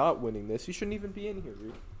not winning this. He shouldn't even be in here,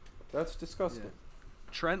 Reed. That's disgusting.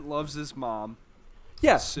 Trent loves his mom.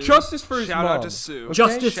 Yeah, Sue. justice for his Shout mom. out to Sue. Okay?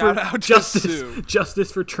 Justice Shout for out to justice, Sue.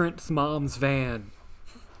 justice for Trent's mom's van.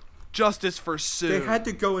 Justice for Sue. They had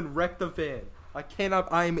to go and wreck the van. I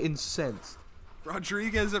cannot. I am incensed.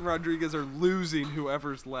 Rodriguez and Rodriguez are losing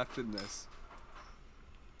whoever's left in this.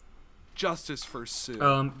 Justice for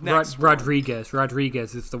Sue. Next one.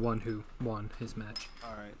 Rodriguez is the one who won his match.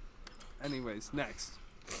 All right. Anyways, next.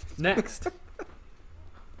 Next.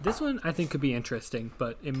 This one I think could be interesting,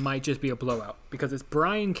 but it might just be a blowout because it's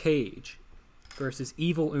Brian Cage versus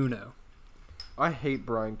Evil Uno. I hate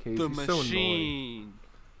Brian Cage. The He's so annoying. machine.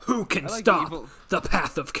 Who can I like stop Evil- the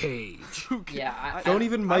path of Cage? Who can- Yeah, Don't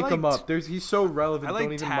even mic him liked- up. He's so relevant. I like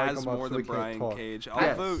Don't even mic Taz him up more so than he can't Brian talk. Cage. I'll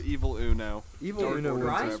Yes. vote Evil Uno. Evil Dark Uno Order wins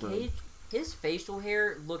Brian this forever. one. Cage, his facial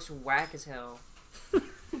hair looks whack as hell.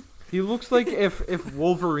 He looks like if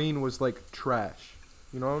Wolverine was like trash.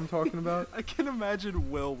 You know what I'm talking about? I can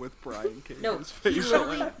imagine Will with Brian Cage's No, he facial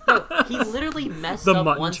literally, hair. he literally messed The up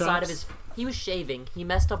mutton one side of chops. his. He was shaving. He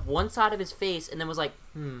messed up one side of his face, and then was like,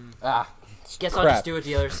 guess I'll crap. just do it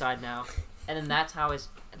the other side now. And then that's how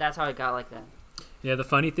it got like that. Yeah, the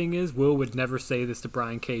funny thing is, Will would never say this to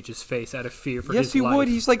Brian Cage's face out of fear for Yes, his he life. would.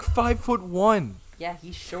 He's like 5'1". Yeah,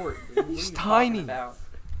 he's short. Dude. What are He's you tiny. talking about?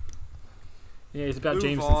 Yeah, he's about Move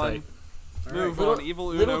Jameson's on. height. Move Little- on. Evil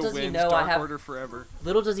little Uno does he wins. know I Dark have- Order forever.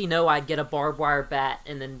 Little does he know I'd get a barbed wire bat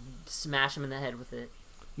and then smash him in the head with it.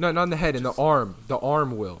 No, not in the head, in the arm. The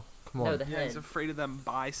arm will. Come on. No, the Yeah, head. he's afraid of them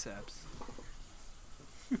biceps.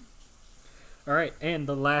 All right, and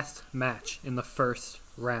the last match in the first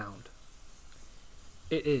round.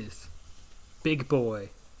 It is Big Boy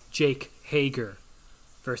Jake Hager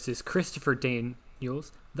versus Christopher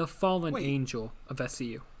Daniels, the fallen Wait. angel of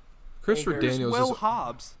SCU. Christopher Where's Daniels Will is.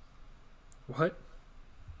 Hobbs? What?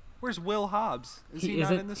 Where's Will Hobbs? Is he, not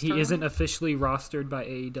isn't in this he tournament? isn't officially rostered by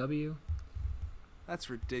AEW. That's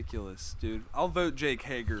ridiculous, dude. I'll vote Jake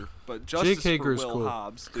Hager, but justice Jake Hager's for Will cool.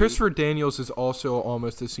 Hobbs, dude. Christopher Daniels is also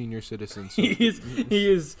almost a senior citizen. So. He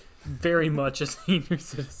is very much a senior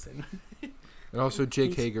citizen. And also,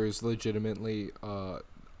 Jake Hager is legitimately,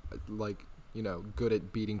 like, you know, good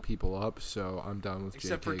at beating people up. So I'm down with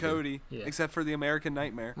Except for Jake Hager. Cody. Yeah. Except for the American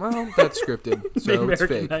Nightmare. Well, that's scripted, The so it's American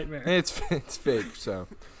fake. Nightmare. It's fake. So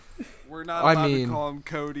We're not I allowed mean- to call him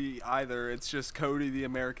Cody either. It's just Cody the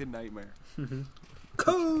American Nightmare.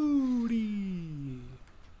 Cody.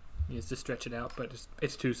 He has to stretch it out, but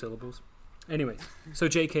it's 2 syllables. Anyways, so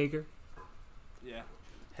Jake Hager, Yeah.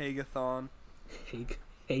 Hagathon.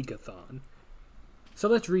 Hagathon. So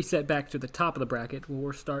let's reset back to the top of the bracket where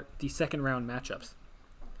we'll start the second round matchups.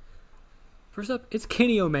 First up, it's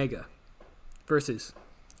Kenny Omega versus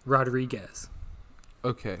Rodriguez.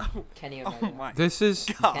 Okay. Kenny Oh Omega. my. This is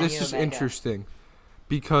God. this Kenny is Omega. interesting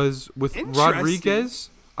because with Interesting. Rodriguez,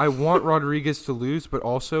 I want Rodriguez to lose, but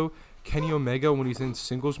also Kenny Omega when he's in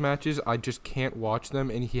singles matches, I just can't watch them,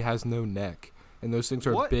 and he has no neck, and those things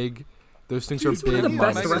are What? big. Those things He's are one of big the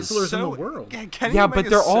best minuses. wrestlers in the world. Kenny Yeah, but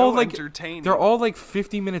Omega's they're all so like entertaining. they're all like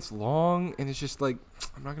 50 minutes long, and it's just like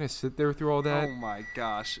I'm not gonna sit there through all that. Oh my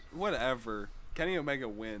gosh. Whatever. Kenny Omega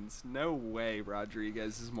wins. No way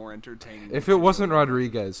Rodriguez is more entertaining. If than it Kenny wasn't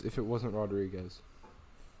Omega. Rodriguez.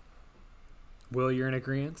 Will, you're in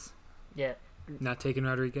agreement? Yeah, Not taking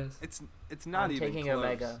Rodriguez? It's not I'm even taking close.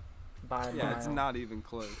 Omega by a Yeah, it's mile. not even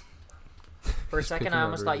close. For a Just second, picking I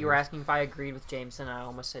almost thought you were Rodriguez. asking if I agreed with Jameson. I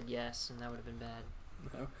almost said yes, and that would have been bad.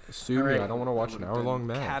 No. Sue me. Alright. I don't want to watch That an would've been hour-long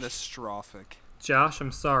match. Catastrophic. Josh,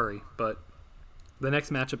 I'm sorry, but the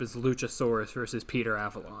next matchup is Luchasaurus versus Peter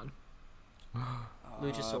Avalon.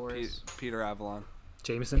 Luchasaurus. Peter Avalon.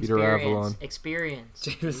 Jameson? Peter Avalon. Experience.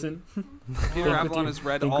 Jameson? Peter Think with Avalon your- has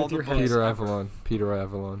read think all with the your books. head. Peter ever. Avalon. Peter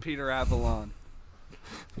Avalon. Peter Avalon.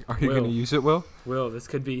 Are you Will. gonna use it, Will? Will, this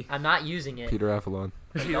could be... I'm not using it. Peter Avalon.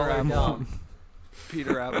 but Peter y'all are Avalon. dumb.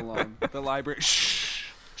 Peter Avalon. The library. Shh.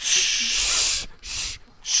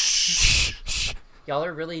 Y'all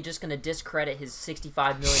are really just gonna discredit his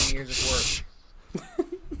 65 million years of work.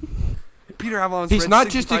 Peter Avalon's He's read not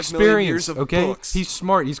just 65 million years experienced, of okay? books. He's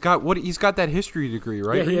smart. He's got that history degree,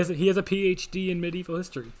 right? Yeah, he has a PhD in medieval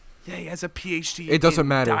history. Yeah, he has a PhD. It doesn't in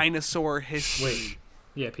matter. Dinosaur history. Wait.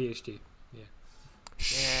 Yeah, PhD. Yeah.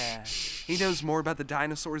 Yeah. He knows more about the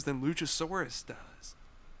dinosaurs than Luchasaurus does.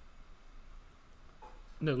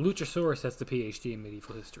 No, Luchasaurus has the PhD in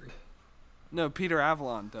medieval history. No, Peter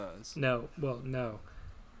Avalon does. No, no.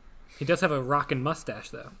 He does have a rockin' mustache,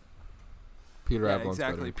 though. Peter Yeah, Avalon's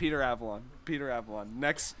exactly. better. Peter Avalon. Peter Avalon.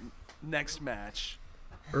 Next match.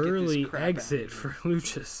 Early crap out of exit here. for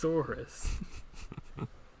Luchasaurus.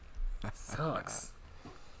 Sucks.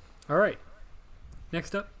 All right.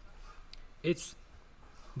 Next up, it's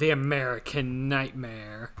the American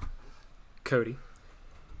Nightmare, Cody,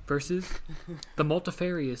 versus the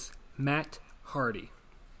multifarious Matt Hardy.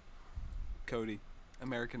 Cody.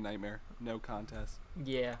 American Nightmare. No contest.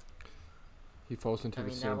 Yeah. He falls into I the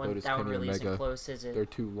mean, same boat as that one Kenny really isn't Omega. close, is it? They're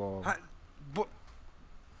too long. Hi- but-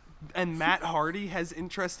 And Matt Hardy has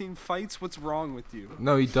interesting fights. What's wrong with you?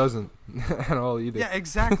 No, he doesn't at all either. Yeah,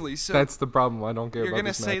 exactly. So That's the problem. I don't care you're about gonna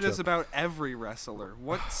this say this matchup. about every wrestler.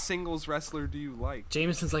 What singles wrestler do you like?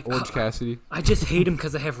 Jameson's like, Orange "Oh, Cassidy. I just hate him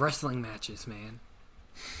because I have wrestling matches, man.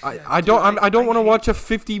 I don't want to watch a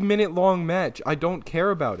 50-minute long match. I don't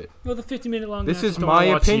care about it. Well, the 50-minute long This matches is don't my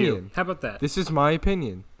watch you. opinion. How about that? This is my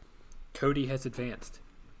opinion. Cody has advanced.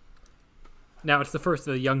 Now it's the first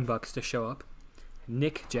of the Young Bucks to show up.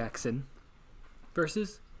 Nick Jackson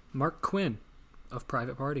versus Mark Quinn of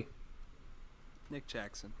Private Party. Nick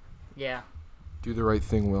Jackson. Yeah. Do the right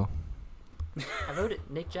thing, Will. I voted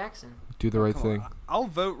Nick Jackson. Do the right Come thing. on. I'll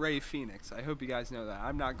vote Ray Phoenix. I hope you guys know that.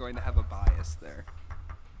 I'm not going to have a bias there.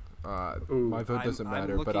 Ooh. My vote I'm- doesn't I'm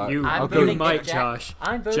matter, but looking- I'll I'm go. voting Mike, Nick Josh.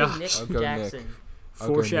 I'm voting Josh. Nick I'll go Nick. Jackson. I'll go I'm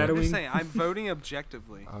Foreshadowing. just saying, I'm voting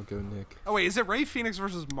objectively. I'll go Nick. Oh wait, is it Ray Phoenix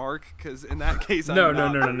versus Mark? Because in that case, I'm No,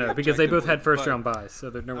 not voting because they both had objectively, first but- round buys, so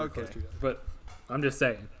they're nowhere Okay. close to each other. But I'm just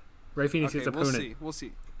saying, Ray Phoenix's Okay, opponent. we'll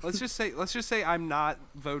see. Let's just say I'm not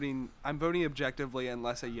voting. I'm voting objectively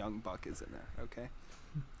unless a young buck is in there. Okay.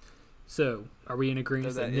 So, are we in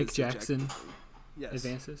agreement So that that Nick is Jackson Yes.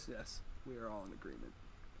 advances? Yes, we are all in agreement.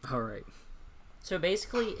 All right. So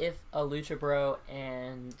basically, if a Lucha Bro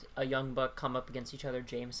and a Young Buck come up against each other,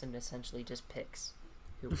 Jameson essentially just picks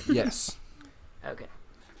who wins. Yes. Okay.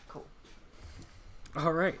 Cool.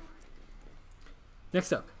 All right.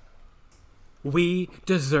 Next up, We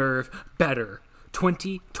Deserve Better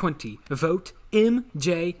 2020. Vote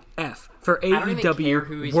MJF for I don't even care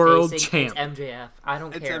who AEW he's World facing. Champ. It's MJF. I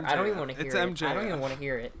don't It's care. I don't even MJF. want to hear It's it. I don't MJF. even want to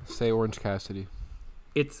hear it. Say Orange Cassidy.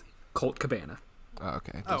 It's Colt Cabana. Oh,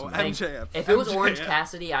 okay. It Oh, doesn't matter. MJF. If it was Orange MJF.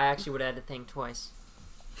 Cassidy, I actually would have had to think twice.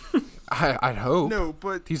 I'd hope. No,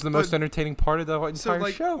 but He's the most entertaining part of the entire So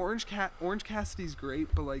like show. Orange Cassidy's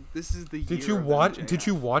great, but like this is the Did year you of watch? MJF. Did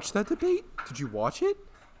you watch that debate? Did you watch it?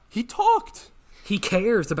 He talked. He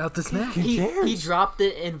cares about this match. He He cares. dropped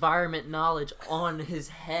the environment knowledge on his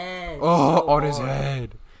head. Oh, so on his hard.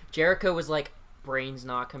 head. Jericho was like, brain's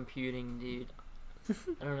not computing, dude.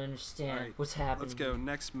 I don't understand Alright, what's happening. Let's go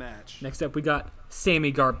next match. Next up, we got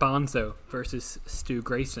Sammy Garbanzo versus Stu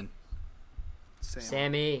Grayson.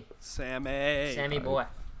 Sammy Sammy. boy.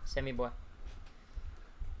 Sammy boy.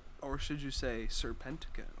 Or should you say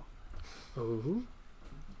Serpentico? Oh.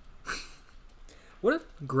 What a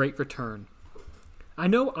great return. I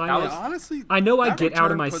know That I was- honestly, I know I that get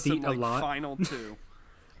out of return my puts seat him, a like, lot. Final two.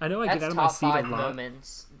 I know I That's get out of my top seat a 5 lot.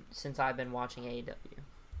 moments since I've been watching AEW.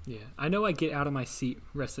 Yeah, I know I get out of my seat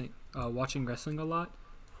watching wrestling a lot,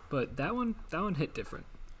 but that one hit different.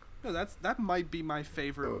 No, that might be my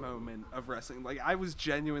favorite moment of wrestling. Like, I was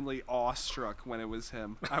genuinely awestruck when it was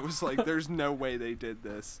him. I was like, "There's no way they did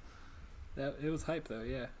this." It was hype though,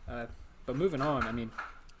 yeah. But moving on, I mean,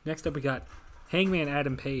 next up we got Hangman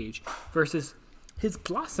Adam Page versus his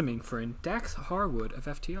blossoming friend Dax Harwood of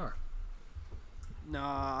FTR.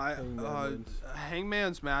 Nah,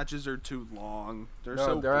 Hangman's matches are too long. They're No,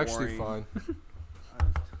 so they're boring. actually fine.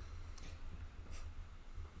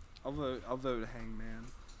 I'll vote Hangman.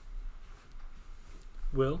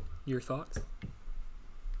 Will, your thoughts?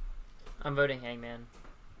 I'm voting Hangman.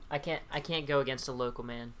 I can't go against a local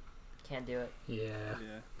man. Can't do it. Yeah.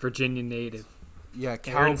 Yeah. Virginia native. Yeah,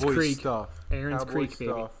 Aaron's cowboy Creek. stuff. Aaron's Cowboy Creek,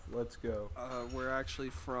 baby. stuff. Let's go. We're actually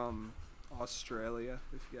from Australia,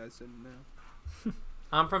 if you guys didn't know.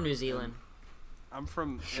 I'm from New Zealand. I'm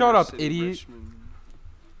from Shut inner up, city idiot. Richmond.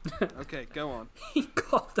 Okay, go on. He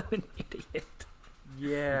called him an idiot.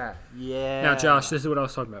 Yeah. Yeah. Now, Josh, this is what I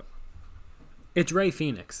was talking about. It's Ray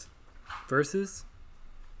Phoenix versus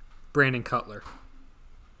Brandon Cutler.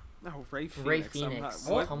 No, Ray Phoenix. Ray I'm Phoenix.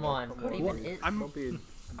 not- what? Come on. What even is?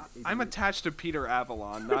 I'm attached to Peter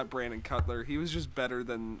Avalon, not Brandon Cutler. He was just better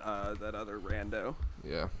than that other rando.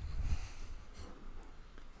 Yeah.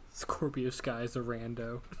 Scorpio Sky is a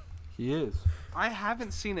rando. He is. I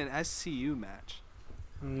haven't seen an SCU match.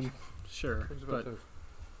 I mean, sure, but those?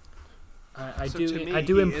 I So do to me, I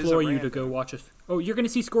do he is a implore you to rando. go watch us. Oh, you're going to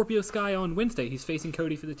see Scorpio Sky on Wednesday. He's facing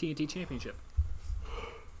Cody for the TNT Championship.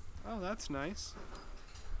 Oh, that's nice.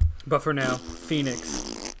 But for now,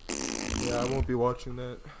 Phoenix. Yeah, I won't be watching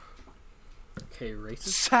that. Okay, racist.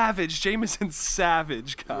 Savage, Jameson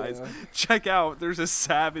Savage, guys. Yeah. Check out, there's a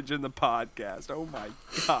Savage in the podcast. Oh my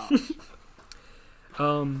gosh.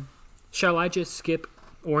 Shall I just skip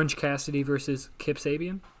Orange Cassidy versus Kip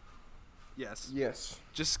Sabian? Yes. Yes.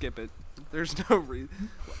 Just skip it. There's no reason.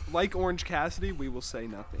 Like Orange Cassidy, we will say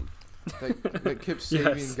nothing. That Kip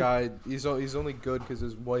Sabian Yes. guy, he's only good because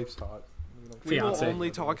his wife's hot. We will Fiancé.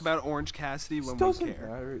 only talk about Orange Cassidy when we Doesn't care.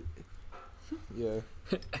 matter. Yeah.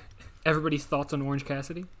 Everybody's thoughts on Orange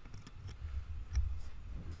Cassidy?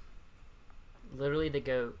 Literally the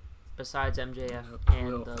GOAT, besides MJF Will.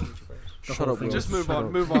 and the Lucha Bros. The Shut whole up, thing. Will. Just move Shut on,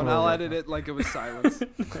 up. move on. Shut I'll up. edit it like it was silence.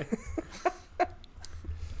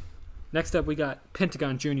 Next up, we got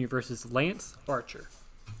Pentagon Jr. versus Lance Archer.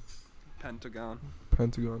 Pentagon.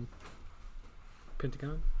 Pentagon.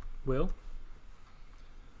 Pentagon? Will?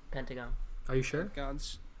 Pentagon. Are you sure?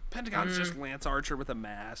 Pentagon's just Lance Archer with a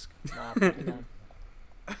mask. Nah, Pentagon.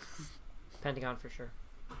 Pentagon for sure.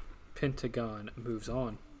 Pentagon moves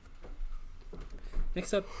on.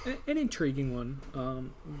 Next up, an intriguing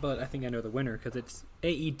one, but I think I know the winner because it's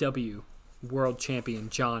AEW World Champion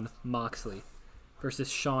Jon Moxley versus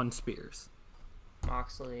Shawn Spears.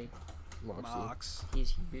 Moxley. Mox.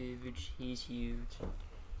 He's huge. He's huge.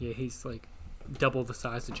 Yeah, he's like double the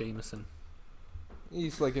size of Jameson.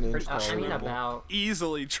 He's like an inch I taller. mean, about.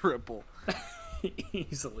 Easily triple.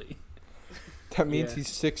 Easily. That means Yeah. he's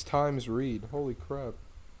 6 times Reed. Holy crap.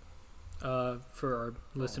 For our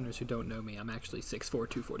listeners who don't know me, I'm actually 6'4",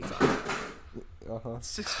 245. Uh-huh.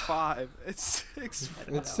 6'5". It's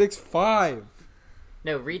 6'5". It's 6'5".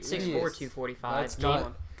 No, Reed 6'4", Yes. 245. That's Go not-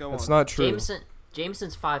 on. Go That's on. not true.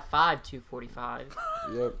 Jameson's 5'5", 245.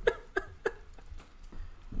 Yep.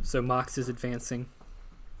 So Mox is advancing.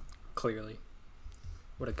 Clearly.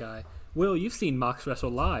 What a guy. Will, you've seen Mox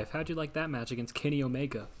wrestle live. How'd you like that match against Kenny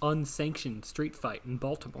Omega? Unsanctioned street fight in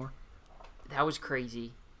Baltimore. That was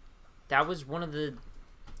crazy. That was one of the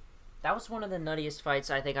nuttiest fights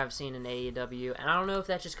I think I've seen in AEW. And I don't know if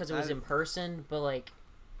that's just because it was in person, but like,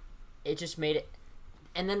 it just made it.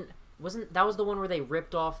 And then that was the one where they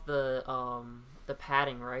ripped off the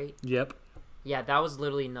padding, right? Yep. Yeah, that was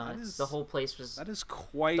literally nuts. is- The whole place was. That is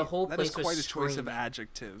quite. The whole that place is was quite a choice of screaming.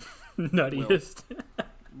 adjective. Nuttiest.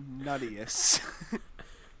 Nuttiest.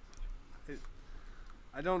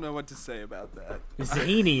 I don't know what to say about that.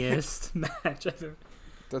 Zaniest match ever.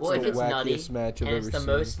 That's Well, if the it's nutty, wackiest match I've and ever it's the seen.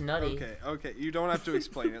 most nutty. Okay. You don't have to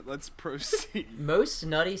explain it. Let's proceed. Most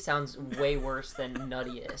nutty sounds way worse than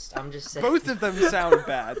nuttiest. I'm just saying. Both of them sound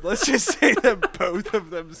bad. Let's just say that both of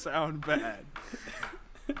them sound bad.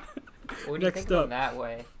 When you Next think of them up. that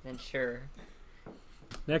way, then sure.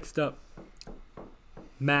 Next up,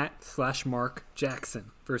 Matt/Mark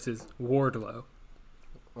Jackson versus Wardlow.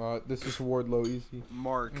 This is Wardlow easy.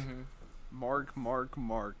 Mark. Mm-hmm.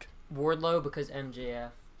 Mark. Wardlow because MJF.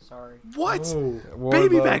 Sorry. What? Wardlow.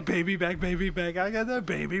 Baby back. I got that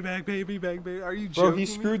baby back. Are you joking? Bro, he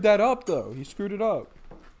screwed that up though. He screwed it up.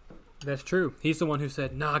 That's true. He's the one who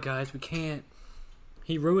said, "Nah, guys, we can't."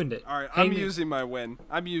 He ruined it. All right, Hey, I'm using my win.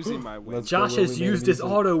 Let's Josh go, has Willie used Man. his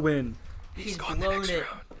auto win. He's blown it.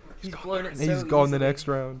 He's blown it so He's gone the easily. next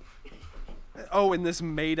round. Oh, in this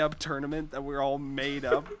made-up tournament that we're all made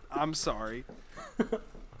up. I'm sorry.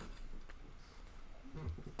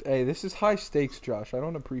 Hey, this is high stakes, Josh. I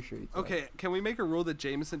don't appreciate that. Okay, can we make a rule that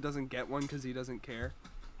Jameson doesn't get one because he doesn't care?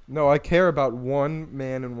 No, I care about one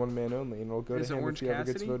man and one man only, and it'll go Is to it him Orange if he ever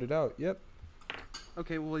gets Cassidy? voted out. Yep.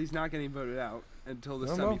 Okay, well he's not getting voted out until the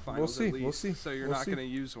No, semifinals we'll see, at least. we'll see, So you're we'll not see. going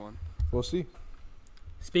to use one. We'll see.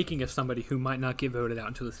 Speaking of somebody who might not get voted out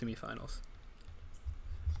until the semifinals,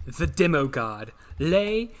 the demo god,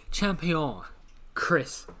 Le Champion,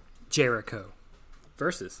 Chris Jericho,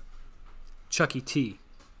 versus Chucky T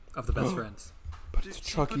of the Best Friends. But it's Dude,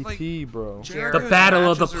 Chucky but, like, T, bro. The Jericho's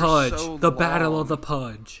Battle of the matches are Pudge. so The Battle long. of the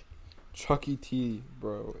Pudge. Chucky T,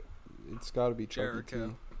 bro. It's got to be Chucky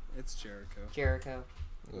Jericho. It's Jericho. Jericho.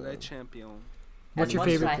 T. Le champion. What's as your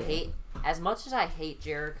much favorite? as much as I hate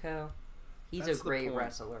Jericho, he's That's a the great point.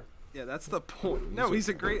 wrestler. Yeah, that's the point. No, he's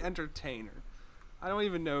a great entertainer. I don't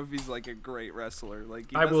even know if he's like a great wrestler. Like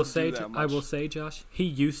he I will doesn't do say, that I much. will say, Josh, he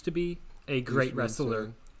used to be a great been wrestler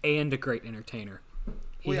insane. and a great entertainer.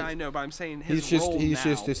 Well, yeah, I know, but I'm saying his He's role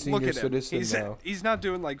just now. a senior Look at him. citizen he's, now. He's not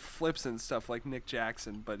doing like flips and stuff like Nick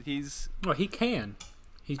Jackson, but he's Well, he can.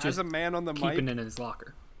 He's as just a man on the keeping mic. it in his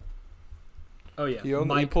locker. Oh yeah, He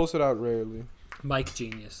Mike pulls it out rarely. Mike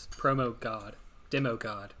Genius, promo god, demo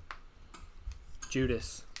god,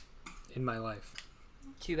 Judas, in my life.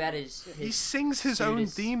 Too bad his He sings his own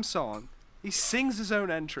Judas- theme song. He sings his own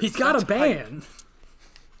entrance. He's got a That's hype. band.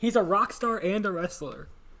 He's a rock star and a wrestler,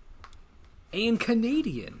 and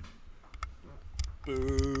Canadian.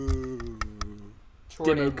 Boo.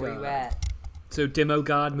 Jordan, Demo where you God. at? So demo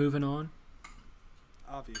god, moving on.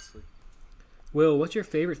 Obviously. Will, what's your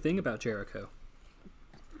favorite thing about Jericho?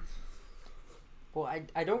 Well,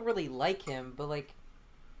 I don't really like him, but like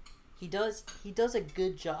he does a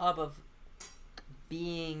good job of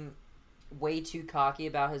being way too cocky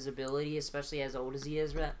about his ability, especially as old as he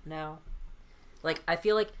is now. Like I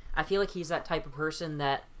feel like he's that type of person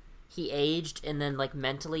that he aged and then like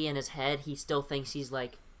mentally in his head he still thinks he's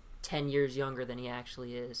like 10 years younger than he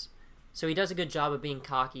actually is. So he does a good job of being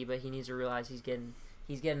cocky, but he needs to realize he's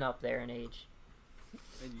getting up there in age.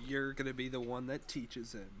 And you're gonna be the one that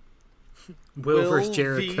teaches him. Will versus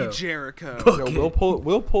Jericho. V. Jericho. No, Okay.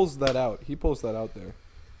 Will pulls that out. He pulls that out there.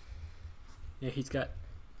 Yeah, he's got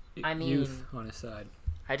I mean- youth on his side.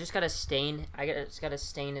 I just gotta stain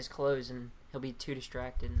his clothes and he'll be too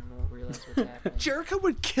distracted and won't realize what's happening. Jericho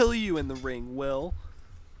would kill you in the ring, Will.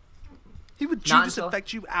 He would Not Judas until-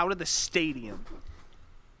 effect you out of the stadium.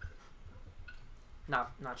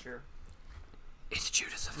 Not sure. It's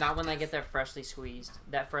Judas. Not when they get that freshly squeezed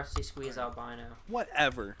albino.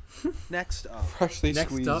 Whatever. Next up. Freshly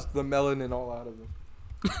Next squeezed up. the melanin all out of him.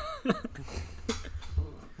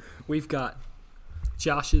 We've got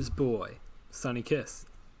Josh's boy, Sonny Kiss,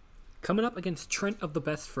 coming up against Trent of the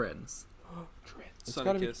Best Friends. It's Sonny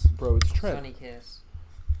gotta Kiss. be, bro. It's Trent. Sunny Kiss.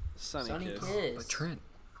 Sonny Kiss. But Trent.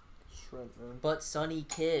 Trent, man. But Sunny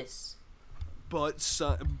Kiss. But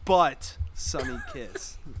Sonny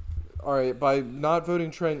Kiss. All right, by not voting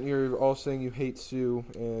Trent, you're all saying you hate Sue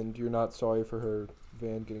and you're not sorry for her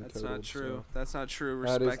van getting That's totaled. not true. So That's not true.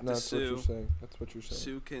 that is Respect to not what you're Sue. saying. That's what you're saying.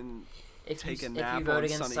 Sue can. If Take you, a if nap you vote on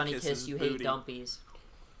against Sonny Sunny Kiss's Kiss, you booty. hate dumpies.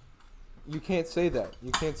 You can't say that.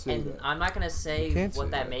 You can't say And that. I'm not gonna say You can't what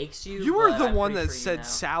say that that. makes you. You were but the I'm one pretty that sure you said know.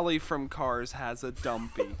 Sally from Cars has a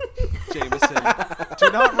dumpy. Jameson,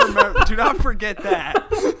 do not remember. Do not forget that.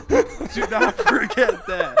 Do not forget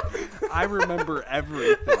that. I remember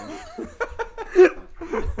everything.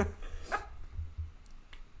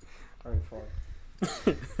 All right,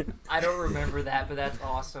 fine. I don't remember that, but that's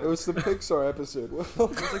awesome. It was the Pixar episode. It was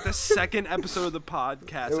like the second episode of the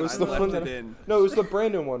podcast, It and was I the left one it that- in. No, it was the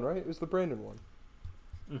Brandon one, right? It was the Brandon one.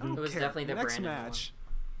 I don't It was care. definitely the Next Brandon match.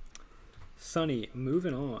 Sonny,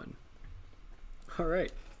 moving on. All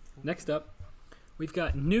right. Next up, we've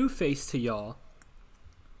got new face to y'all.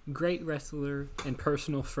 Great wrestler and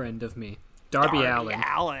personal friend of me, Darby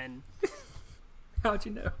Allin. How'd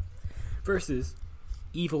you know? Versus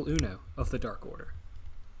Evil Uno of the Dark Order.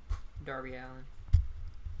 Darby Allin.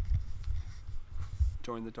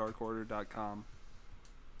 JoinTheDarkOrder.com.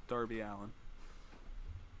 Darby Allin.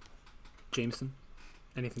 Jameson,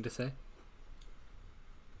 anything to say?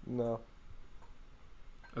 No.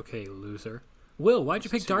 Okay, loser. Will, why'd you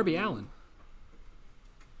pick Darby Allin?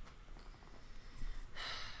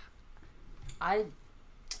 I'm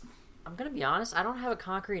gonna be honest. I don't have a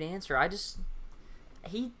concrete answer.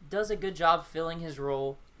 He does a good job filling his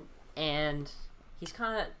role, and he's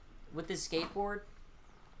kind of with his skateboard,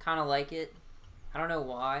 kind of like it. I don't know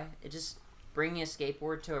why. It just bringing a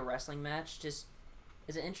skateboard to a wrestling match just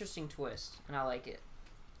is an interesting twist, and I like it.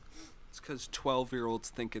 It's because 12-year-olds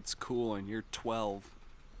think it's cool, and you're 12.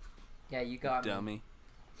 Yeah, you got me. Dummy.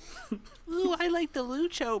 Ooh, I like the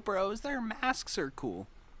Lucho Bros. Their masks are cool.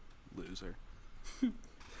 Loser.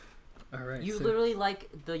 All right. You so- literally like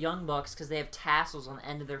the Young Bucks because they have tassels on the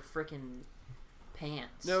end of their freaking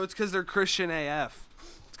pants. No, it's because they're Christian AF.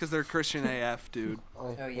 It's because they're Christian AF, dude. I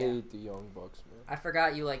Oh, yeah. hate the Young Bucks, man. I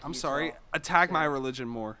forgot you like. I'm Utah. sorry. Attack my Sure. religion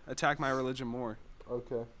more. Attack my religion more.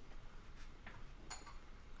 Okay.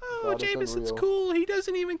 Oh, God is Jameson's unreal. cool. He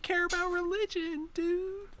doesn't even care about religion,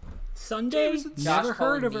 dude. Sunday? Jameson's- Josh Never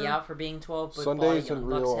calling heard of me her. out for being 12, but Sunday bought a isn't Young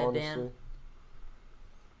Bucks real, headband. honestly.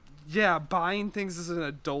 Yeah, buying things is an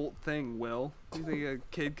adult thing, Will. You think a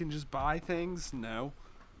kid can just buy things? No.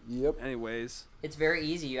 Yep. Anyways, It's very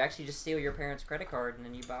easy. You actually just steal your parents' credit card and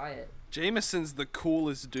then you buy it. Jameson's the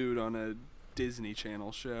coolest dude on a Disney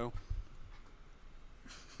Channel show.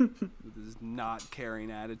 With his not caring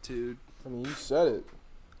attitude. I mean, you said it.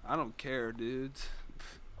 I don't care, dude.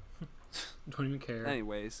 Don't even care.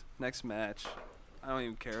 Anyways, next match. I don't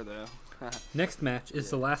even care, though. Next match is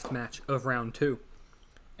the last match of round 2.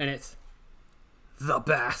 And it's The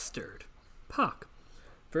Bastard, Pac,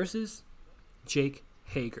 versus Jake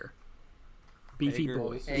Hager. Beefy Hager.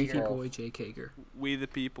 boy. Hager. Beefy boy Jake Hager. We the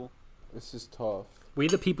people. This is tough. We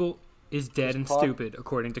the People is dead Is and Pac- stupid,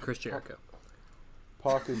 according to Chris Jericho.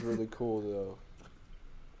 Pac is really cool, though.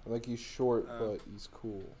 Like, he's short, but he's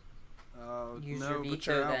cool. Oh, Use no, your but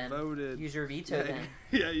veto you're then. outvoted. Use your veto yeah, then.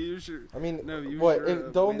 yeah, use your... I mean, No, use what? your,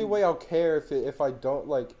 If, the only win. way I'll care if I don't,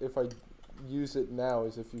 like, if I use it now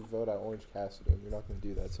is if you vote out Orange Cassidy, and you're not going to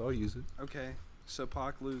do that, so I'll use it. Okay, so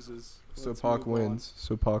Pac loses. So Let's Pac move on. wins.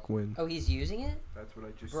 So Pac wins. Oh, he's using it? That's what I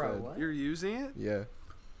just Bro, said. what? You're using it? Yeah.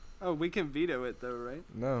 Oh, we can veto it, though, right?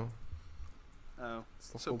 No. Oh, That's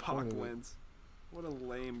the so whole Pac point of it. wins. What a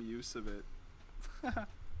lame use of it.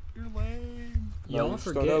 You're lame. No, Y'all you just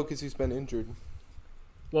don't forget. know because he's been injured.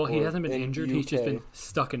 Well, he or hasn't been in injured. He's just UK. been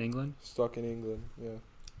stuck in England. Stuck in England, yeah. Wait,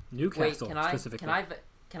 Newcastle, can I specifically.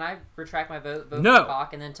 can I retract my vote No. for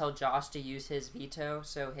Pac and then tell Josh to use his veto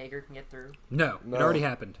so Hager can get through? No, No. it already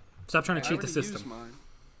happened. Stop trying to I cheat the already used system. mine.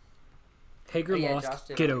 Hager Oh, yeah, lost. Josh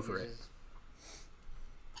did Get already over use it. his.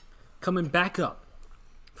 Coming back up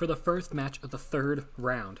for the first match of the third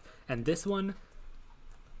round. And this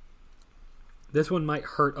one might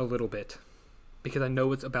hurt a little bit because I know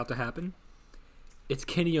what's about to happen. It's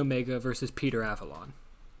Kenny Omega versus Peter Avalon.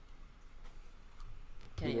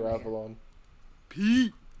 Kenny Peter Omega. Avalon.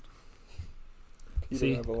 Pete. Peter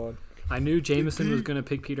See? Avalon. I knew Jameson was going to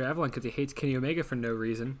pick Peter Avalon because he hates Kenny Omega for no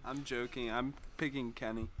reason. I'm joking. I'm picking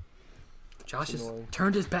Kenny. Josh That's has annoying.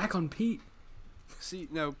 turned his back on Pete. See,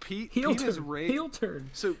 no, Pete Heel is turn. raised. Heel turn.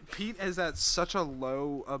 So Pete has that such a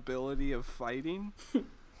low ability of fighting,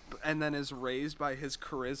 and then is raised by his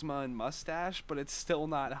charisma and mustache, but it's still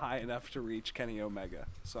not high enough to reach Kenny Omega.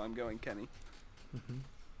 So I'm going Kenny.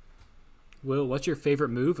 Will, what's your favorite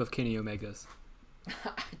move of Kenny Omega's? I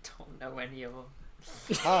don't know any of them.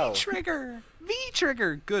 How? Trigger. V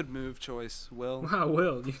trigger. Good move choice, Will. Wow,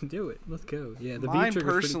 Will, you can do it. Let's go. Yeah, the Mine V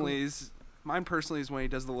trigger. personally is when he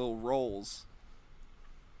does the little rolls.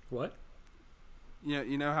 What?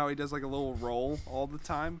 You know how he does like a little roll all the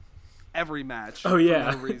time? Every match. Oh,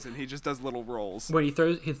 yeah. For no reason. He just does little rolls. When he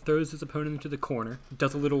throws his opponent into the corner,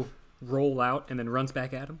 does a little roll out, and then runs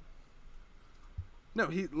back at him. No,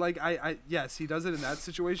 he like yes, he does it in that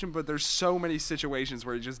situation, but there's so many situations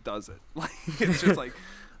where he just does it. Like it's just like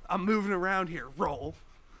I'm moving around here, roll.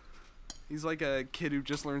 He's like a kid who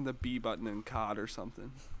just learned the B button in COD or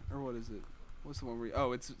something. Or what is it? What's the one where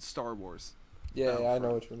oh, it's Star Wars. Yeah, Oh, I know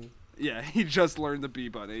fuck. what you mean. Yeah, he just learned the B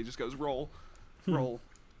button. He just goes roll, roll.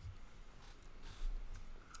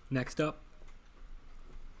 Next up,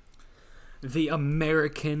 the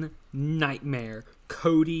American Nightmare,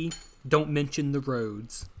 Cody, don't mention the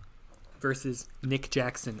roads, versus Nick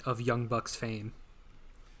Jackson of Young Bucks fame.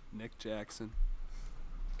 Nick Jackson.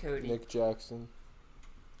 Cody. Nick Jackson.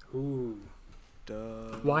 Ooh.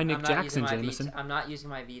 Duh. Why Nick I'm not Jackson, using my Jameson? veto. I'm not using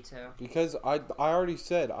my veto. Because I already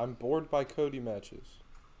said I'm bored by Cody matches.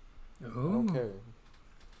 I don't Oh. care.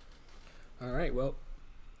 All right, well,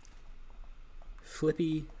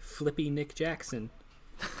 flippy Nick Jackson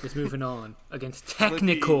is moving on against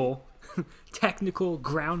technical technical,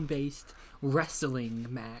 ground-based wrestling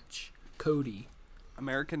match. Cody.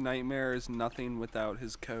 American Nightmare is nothing without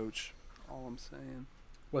his coach. All I'm saying.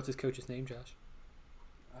 What's his coach's name, Josh?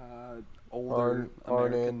 Older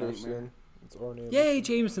Arn American Anderson. Nightmare. It's Arn Anderson. Yay,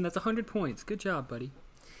 Jameson. That's 100 points. Good job, buddy.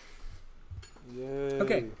 Yay.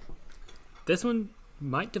 Okay. This one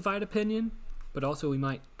might divide opinion, but also we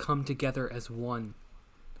might come together as one.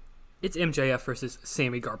 It's MJF versus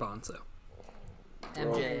Sammy Garbanzo.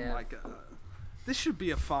 MJF. Oh my god. This should be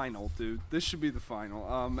a final, dude. This should be the final.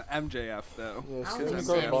 MJF though. Yeah, I don't Sammy think Sammy's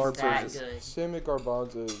that Garbanzo. good. Sammy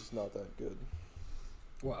Garbanzo is not that good.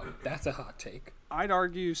 Wow, that's a hot take. I'd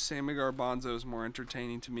argue Sammy Garbanzo is more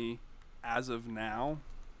entertaining to me as of now,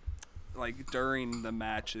 like during the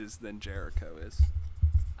matches, than Jericho is.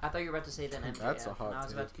 I thought you were about to say that MJF. That's a hot and I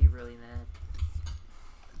was about to take. be really mad.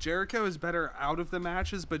 Jericho is better out of the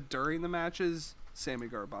matches, but during the matches, Sammy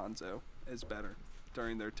Garbanzo is better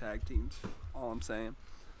during their tag teams. All I'm saying.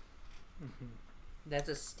 That's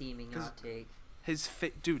a steaming hot take. His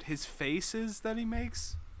faces that he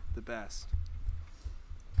makes, the best.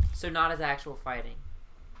 So not his actual fighting.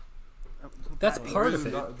 That's part of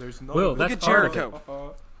it. There's no. Will, Look that's at part of it.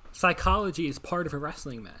 Jericho. Psychology is part of a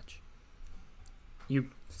wrestling match. You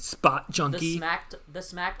spot junkie. The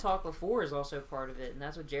smack talk before is also part of it, and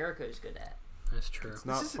that's what Jericho's good at. That's true. It's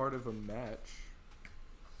not is- part of a match.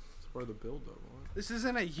 It's part of the build-up. This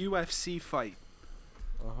isn't a UFC fight.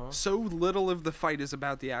 Uh-huh. So little of the fight is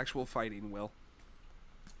about the actual fighting, Will.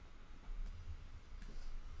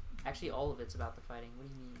 Actually, all of it's about the fighting. What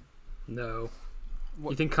do you mean? No.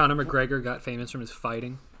 What- You think Conor McGregor got famous from his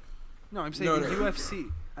fighting? No, I'm saying No, the no.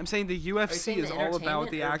 UFC. I'm saying the UFC saying is the all about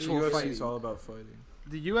entertainment the or the actual UFC fighting. is all about fighting.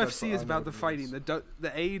 The That's UFC what is I about know the it fighting. means. The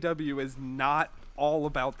AEW is not all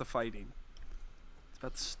about the fighting. It's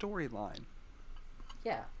about the storyline.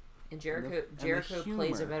 Yeah, and Jericho and the Jericho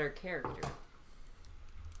plays a humor. better character.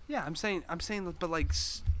 Yeah, I'm saying, but like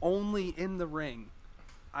only in the ring,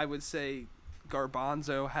 I would say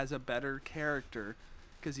Garbanzo has a better character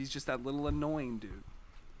because he's just that little annoying dude.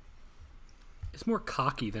 It's more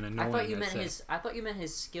cocky than annoying. I thought you meant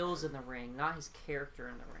his skills in the ring, not his character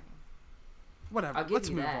in the ring. Whatever. I'll give Let's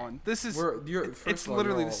you move that. on. This is First it's of all,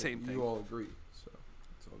 literally you the all- same thing. You all agree, so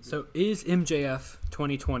it's all good. So is MJF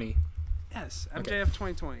 2020? Yes, Okay. MJF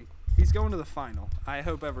 2020. He's going to the final. I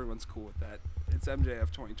hope everyone's cool with that. It's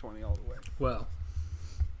MJF 2020 all the way. Well,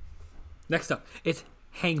 next up, it's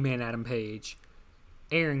Hangman Adam Page,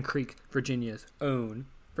 Aaron Creek, Virginia's own,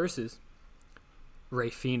 versus Ray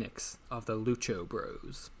Phoenix of the Lucho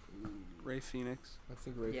Bros. Ray Phoenix. I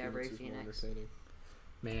think Ray Yeah, Phoenix Ray is more Phoenix. entertaining.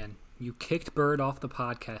 Man, you kicked Bird off the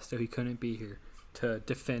podcast so he couldn't be here to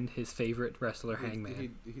defend his favorite wrestler,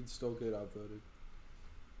 Hangman. He'd still get outvoted.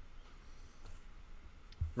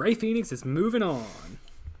 Ray Phoenix is moving on.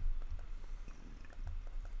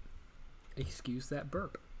 Excuse that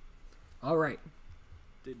burp. All right.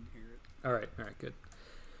 Didn't hear it. All right, good.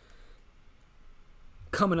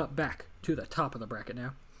 Coming up back to the top of the bracket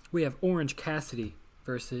now, we have Orange Cassidy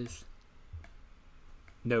versus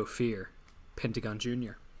No Fear, Pentagon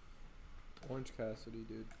Jr. Orange Cassidy,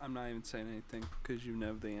 dude. I'm not even saying anything because you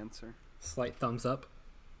know the answer. Slight thumbs up.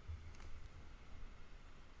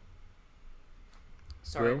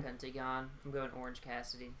 Sorry, Will? Pentagon. I'm going Orange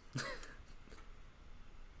Cassidy.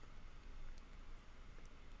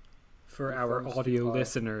 For Your our thumb's too audio high.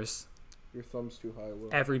 listeners, Your thumb's too high, Will.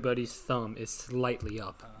 everybody's thumb is slightly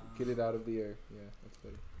up. Get it out of the air. Yeah, that's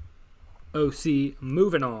better. OC,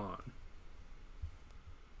 moving on.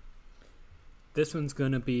 This one's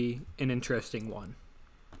going to be an interesting one.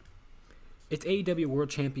 It's AEW World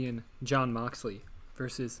Champion Jon Moxley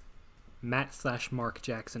versus Matt/Mark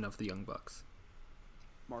Jackson of the Young Bucks.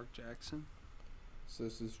 Mark Jackson. So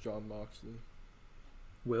this is John Moxley.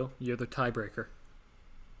 Will, you're the tiebreaker.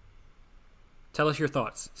 Tell us your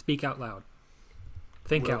thoughts. Speak out loud.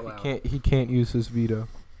 Think out loud. He can't use his veto.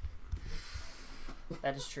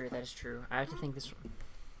 That is true. That is true. I have to think this one.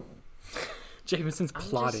 Jameson's I'm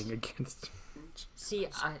plotting just- against. See,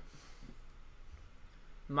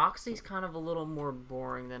 Moxley's kind of a little more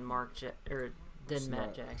boring than It's Matt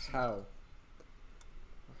not. Jackson. How?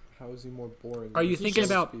 How is he more boring? Are you than thinking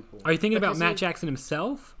most about? people? Are you thinking about Because Matt he- Jackson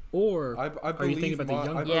himself, or I are you thinking believe about the Mo-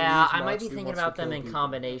 young? I Yeah, believe I might be Moxley thinking wants to about them kill in people.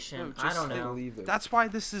 combination. No, I just don't I know. believe it. That's why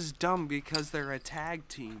this is dumb because they're a tag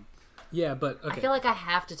team. Yeah, but okay. I feel like I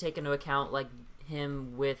have to take into account like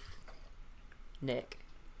him with Nick.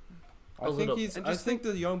 I think little. he's. And I just think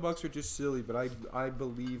the Young Bucks are just silly, but I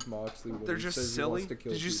believe Moxley when They're he just says he silly. wants to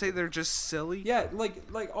kill Did you people. say they're just silly? Yeah,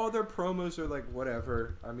 like all their promos are like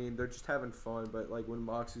whatever. I mean, they're just having fun. But like when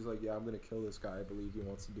Moxley's like, "Yeah, I'm gonna kill this guy," I believe he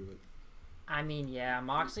wants to do it. I mean, yeah,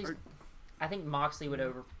 Moxley's. Or- I think Moxley would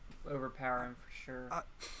overpower him for sure.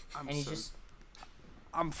 I'm and he's so just.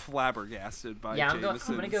 I'm flabbergasted by Yeah, I'm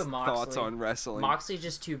Jameson's gonna go Moxley. thoughts on wrestling. Moxley's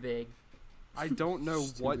just too big. I don't know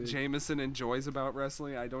Just too what big. Jameson enjoys about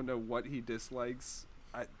wrestling. I don't know what he dislikes.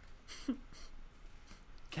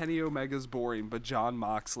 Kenny Omega's boring, but John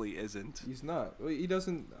Moxley isn't. He's not. Well, he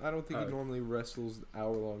doesn't. I don't think Oh. he normally wrestles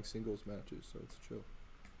hour-long singles matches, so it's chill.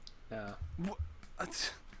 Yeah.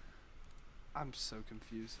 I'm so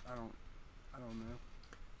confused. I don't know.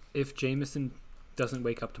 If Jameson doesn't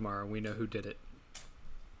wake up tomorrow, we know who did it.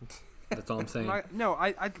 That's all I'm saying.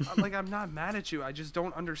 I'm not mad at you. I just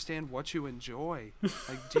don't understand what you enjoy.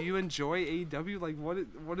 Like, do you enjoy AEW? Like,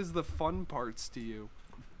 what is the fun parts to you?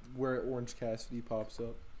 Where Orange Cassidy pops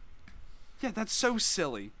up. Yeah, that's so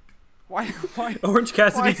silly. Why? Orange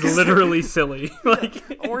Cassidy's Why is literally silly. Like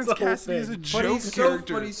Orange it's the whole Cassidy is a thing. joke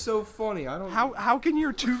character. But he's so funny. I don't. How can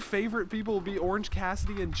your two favorite people be Orange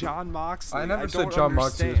Cassidy and John Moxley? I never don't said John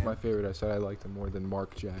Moxley was understand. my favorite. I said I liked him more than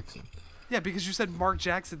Mark Jackson. Yeah, because you said Mark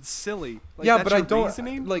Jackson's silly. Like, yeah, that's but I your don't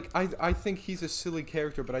reasoning? like. I think he's a silly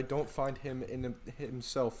character, but I don't find him in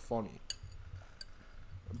himself funny.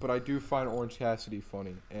 But I do find Orange Cassidy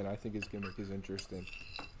funny, and I think his gimmick is interesting.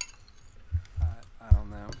 I don't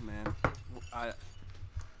know, man.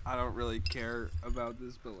 I don't really care about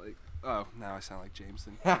this, but like, oh, now I sound like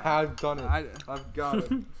Jameson. I've done it. I I've got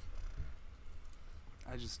it.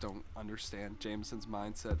 I just don't understand Jameson's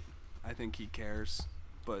mindset. I think he cares,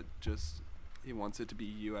 but just he wants it to be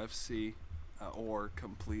UFC or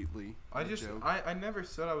completely I a just joke. I never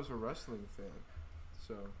said I was a wrestling fan,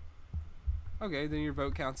 so Okay, then your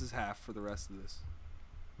vote counts as half for the rest of this.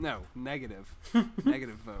 No, negative.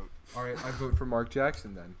 Negative vote. all right. I vote for Mark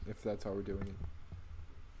Jackson then, if that's how we're doing it.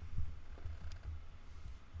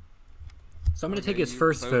 So I'm gonna take Okay, his your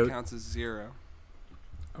first vote. Counts as 0.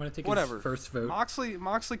 I'm gonna take Whatever. his first vote.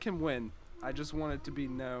 Moxley can win. I just want it to be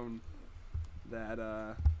known that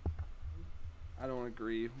I don't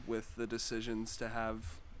agree with the decisions to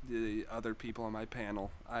have the other people on my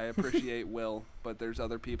panel. I appreciate Will, but there's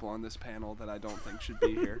other people on this panel that I don't think should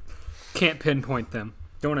be here. Can't pinpoint them.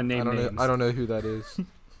 Don't want to name names. I don't know who that is.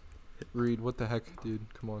 Reed, what the heck, dude?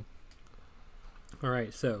 Come on. All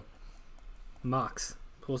right, so Mox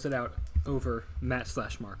pulls it out over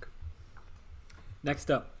Matt/Mark.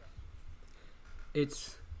 Next up,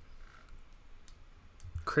 it's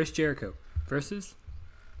Chris Jericho versus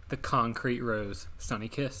the Concrete Rose, Sonny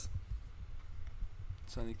Kiss.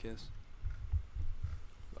 Sunny Kiss.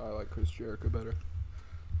 I like Chris Jericho better.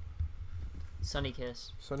 Sunny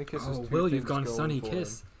Kiss. Sonny Kiss is Oh, two Will, you've things gone going Sonny for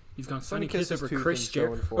Kiss. him. You've gone Sonny Sonny Kiss Kiss has over two Chris things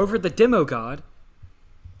Jericho. going for Over him. the Demo God.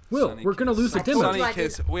 Will, Sonny we're going to Kiss. lose the I demo. told you Sonny I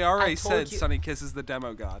Kiss. did- We already I told said you- Sonny Kiss is the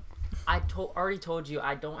demo god. Already told you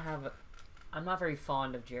I don't have. I'm not very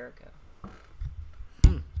fond of Jericho.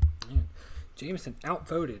 Man, Jameson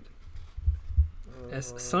outvoted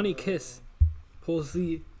as Sonny Kiss pulls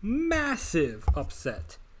the massive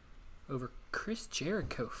upset over Chris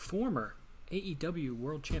Jericho, former AEW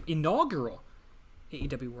World Champ, inaugural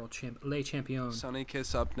AEW World Champ, Le Champion. Sonny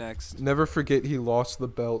Kiss up next. Never forget he lost the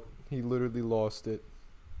belt. He literally lost it.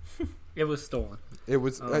 It was stolen. It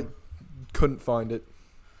was I couldn't find it.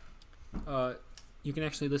 You can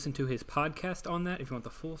actually listen to his podcast on that if you want the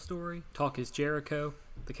full story. Talk is Jericho,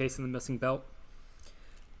 the case of the missing belt.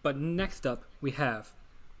 But next up, we have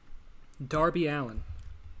Darby Allin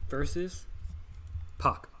versus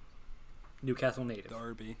Pac, Newcastle native.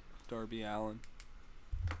 Darby Allin.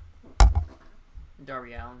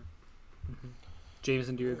 Darby Allin.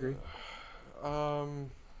 Jameson, do you agree?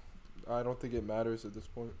 I don't think it matters at this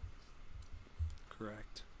point.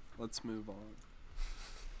 Correct. Let's move on.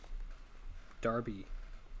 Darby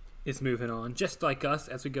is moving on, just like us,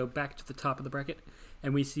 as we go back to the top of the bracket,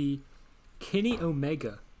 and we see Kenny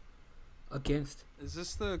Omega against. Is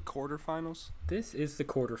this the quarterfinals? This is the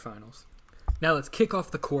quarterfinals. Now let's kick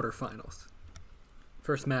off the quarterfinals.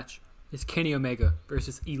 First match is Kenny Omega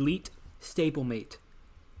versus Elite stablemate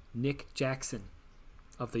Nick Jackson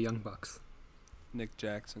of the Young Bucks. Nick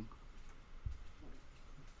Jackson.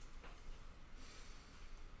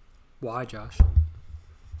 Why, Josh?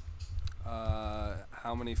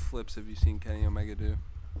 How many flips have you seen Kenny Omega do?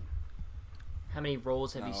 How many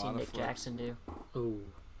roles have Not you a lot seen of Nick flips. Jackson do? Ooh,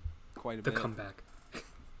 Quite a the bit. comeback.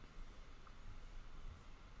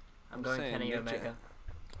 I'm going saying Kenny Nick Omega.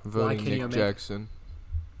 Voting Kenny Nick Omega? Jackson.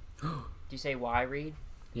 Do you say why, Reed?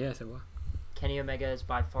 Yeah, so what? Kenny Omega is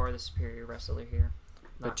by far the superior wrestler here.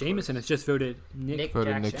 But Not Jameson close. has just voted Nick.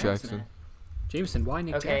 Voted Nick Jackson. Jameson, why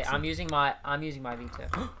Nick Okay, Jackson? I'm using my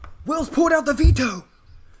veto. Will's pulled out the veto.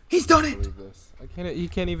 He's done I it. believe this. He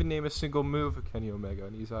can't even name a single move of Kenny Omega,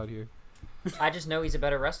 and he's out here. I just know he's a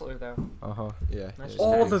better wrestler, though. Yeah. That's just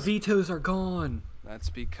All the facts. vetoes are gone. That's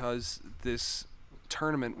because this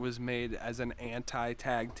tournament was made as an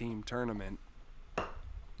anti-tag team tournament,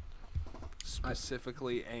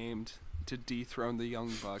 specifically aimed to dethrone the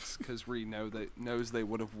Young Bucks because Reed knows they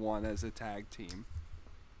would have won as a tag team.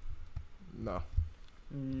 No.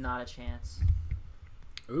 Not a chance.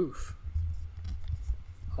 Oof.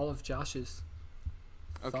 All of Josh's.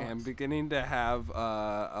 Okay, I'm thoughts? beginning to have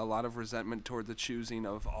a lot of resentment toward the choosing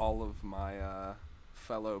of all of my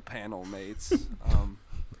fellow panel mates.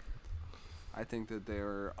 I think that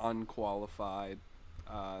they're unqualified.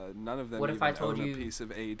 None of them What if I even told own you- a piece of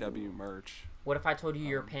AEW merch. What if I told you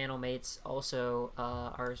your panel mates also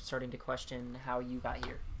are starting to question how you got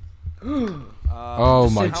here? Oh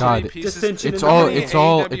my Dissension. God. Dissension It's in the all band. it's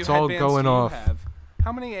all AEW it's all headbands going do you off. have?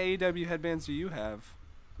 How many AEW headbands do you have,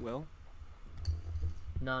 Will?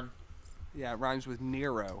 None. Yeah, it rhymes with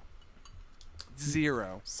Nero.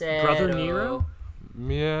 0. Brother Cero. Nero?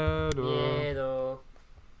 Miedo.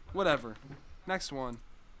 Whatever. Next one.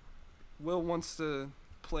 Will wants to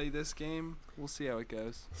play this game. We'll see how it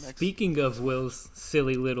goes. Next. Speaking of Will's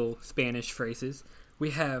silly little Spanish phrases,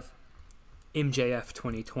 we have MJF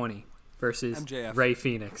 2020 versus MJF. Ray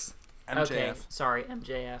Phoenix. MJF. Okay, sorry,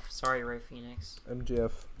 MJF. Sorry, Ray Phoenix.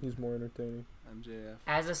 MJF. He's more entertaining. MJF.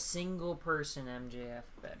 As a single person, MJF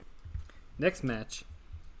better. Next match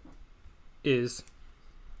is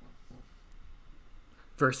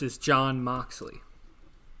versus John Moxley.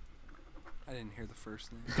 I didn't hear the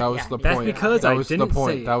first name. That was Yeah, the that's point. because that I was didn't the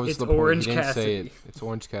point. say That was it's the point. Orange He didn't say Cassidy. it. It's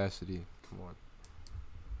Orange Cassidy. Come on.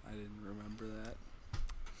 I didn't remember that.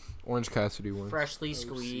 Orange Cassidy wins. Freshly OC.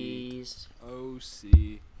 squeezed.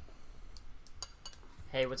 OC.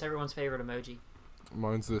 Hey, what's everyone's favorite emoji?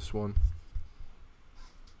 Mine's this one.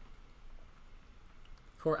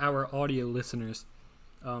 For our audio listeners,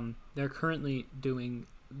 they're currently doing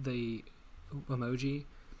the emoji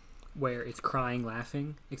where it's crying,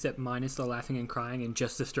 laughing, except minus the laughing and crying and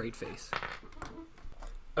just a straight face.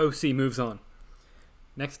 OC moves on.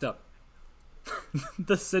 Next up,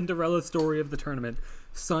 the Cinderella story of the tournament,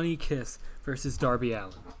 Sonny Kiss versus Darby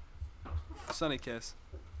Allin. Sunny Kiss.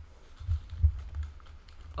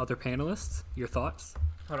 Other panelists, your thoughts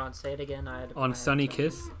Hold on, say it again. I had to put my on Sonny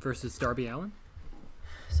headphones Kiss versus Darby Allin? on.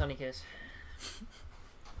 Sonny Kiss.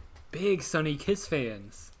 Big Sonny Kiss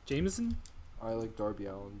fans. Jameson? I like Darby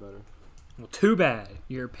Allin better. Well, too bad.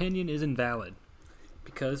 Your opinion is invalid.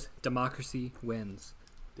 Because democracy wins.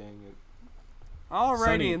 Dang it. Alrighty,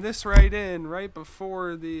 Sonny. and this right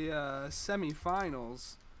before the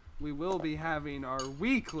semifinals, we will be having our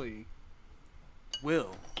weekly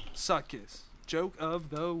Will Suckus Joke of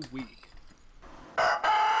the Week.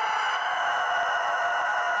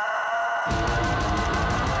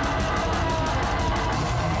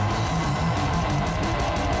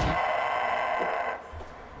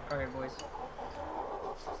 Alright, boys.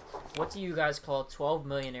 What do you guys call 12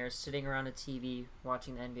 millionaires sitting around a TV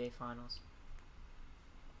watching the NBA Finals?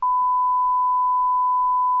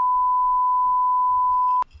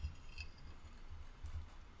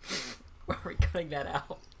 Are we cutting that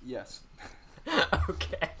out? Yes.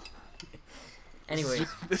 Okay. Anyways,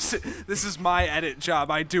 This is my edit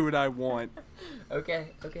job. I do what I want. okay,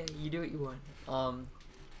 you do what you want.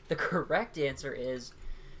 The correct answer is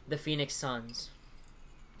the Phoenix Suns.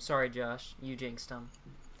 Sorry, Josh, you jinxed them.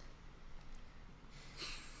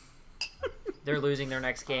 They're losing their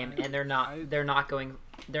next game, and they're not going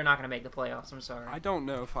to make the playoffs. I'm sorry. I don't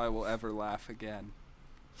know if I will ever laugh again.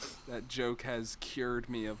 That joke has cured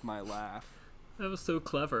me of my laugh. That was so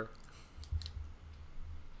clever.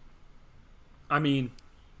 I mean,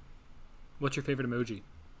 what's your favorite emoji?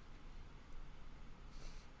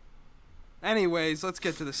 Anyways, let's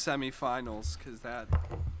get to the semifinals, because that...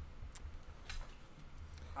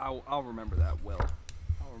 I'll remember that, Will.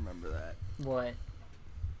 I'll remember that. What?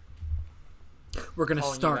 We're gonna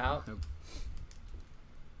Calling you start. out?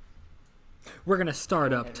 We're gonna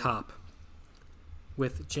start Go up ahead. top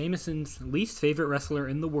with Jameson's least favorite wrestler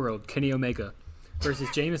in the world, Kenny Omega, versus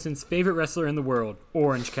Jameson's favorite wrestler in the world,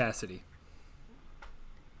 Orange Cassidy.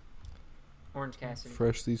 Orange Cassidy.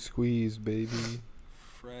 Freshly squeezed, baby.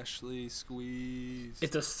 Freshly squeezed.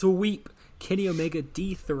 It's a sweep. Kenny Omega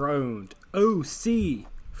dethroned OC,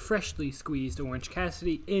 freshly squeezed Orange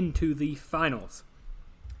Cassidy into the finals.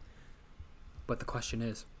 But the question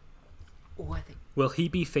is, Oh, I think. will he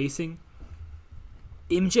be facing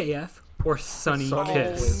MJF or Sonny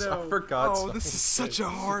Kiss? no. I forgot Oh, this is such a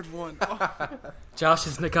hard one. Oh, Josh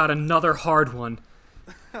has got another hard one.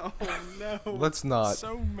 oh no. Let's not.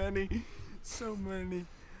 So many. So many.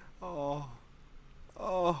 Oh.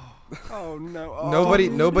 Oh no. Oh,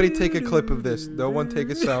 Nobody take a clip of this. No one take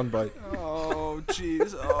a soundbite. Oh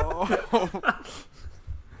jeez. Oh.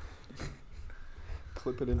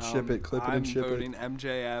 Clip it and ship it. Clip it and ship I'm voting it.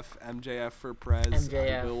 MJF for Prez.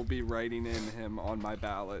 MJF. I will be writing in him on my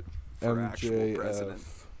ballot for actual president.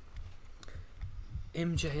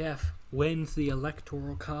 MJF wins the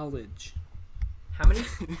Electoral College. How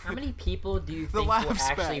many people do you The think will laugh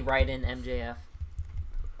actually spec. write in MJF?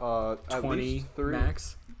 At 20 least 3.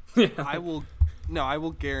 max. I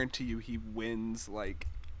will guarantee you he wins like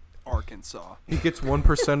Arkansas. He gets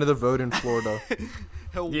 1% of the vote in Florida.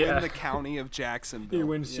 He'll Yeah. win the county of Jacksonville. He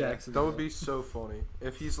wins Yeah. Jacksonville. That would be so funny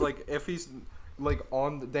if he's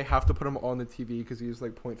on. They have to put him on the TV because he's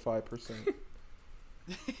like 0.5%.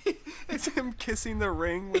 It's him kissing the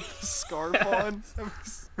ring with the scarf on.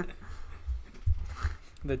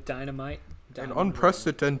 The Dynamite. An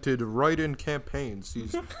unprecedented write-in campaign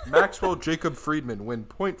sees Maxwell Jacob Friedman win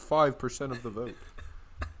 0.5% of the vote.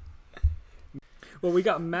 Well, we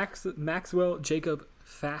got Maxwell Jacob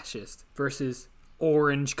Fascist versus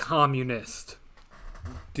Orange Communist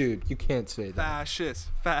Dude, you can't say that.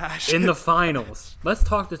 Fascist. in the finals. Let's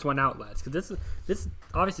talk this one out, lads, because this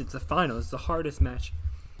obviously it's the finals. It's the hardest match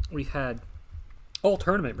we've had all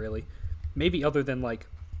tournament, really. Maybe other than like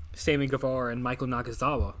Sammy Guevara and Michael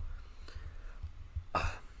Nakazawa.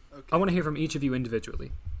 I want to hear from each of you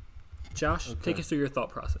individually. Josh, take us through your thought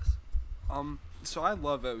process. So I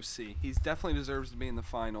love OC. He's definitely deserves to be in the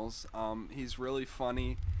finals. He's really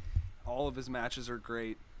funny. All of his matches are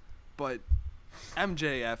great, but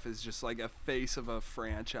MJF is just like a face of a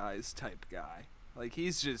franchise type guy. Like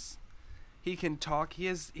he can talk. He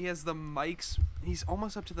has the mics. He's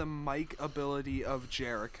almost up to the mic ability of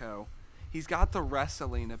Jericho. He's got the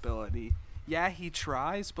wrestling ability. Yeah, he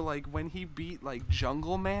tries, but like when he beat like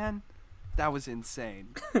Jungle Man, that was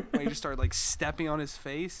insane. When he just started like stepping on his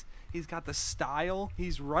face. He's got the style.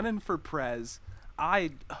 He's running for Prez.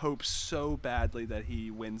 I hope so badly that he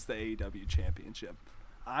wins the AEW championship.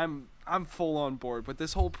 I'm full on board with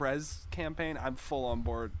this whole Prez campaign. I'm full on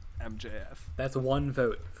board MJF. That's one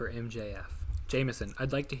vote for MJF. Jameson,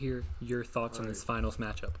 I'd like to hear your thoughts on this finals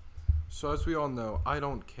matchup. So as we all know, I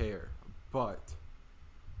don't care, but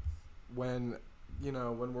when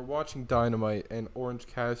we're watching Dynamite and Orange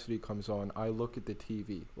Cassidy comes on, I look at the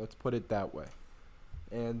TV. Let's put it that way.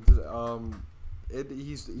 And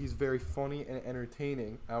he's very funny and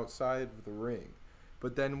entertaining outside of the ring,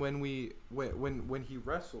 but then when he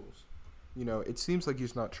wrestles, it seems like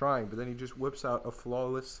he's not trying, but then he just whips out a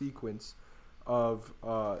flawless sequence of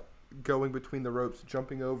going between the ropes,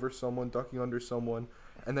 jumping over someone, ducking under someone,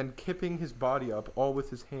 and then kipping his body up, all with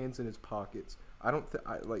his hands in his pockets.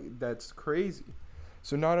 That's crazy.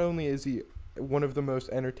 So not only is he one of the most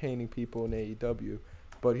entertaining people in AEW,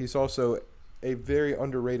 but he's also a very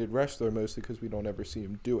underrated wrestler, mostly because we don't ever see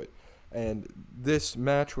him do it. And this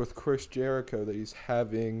match with Chris Jericho that he's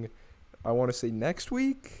having, I want to say next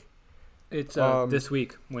week? It's this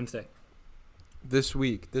week, Wednesday. This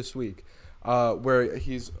week, where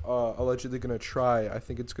he's allegedly going to try. I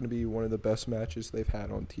think it's going to be one of the best matches they've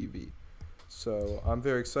had on TV. So I'm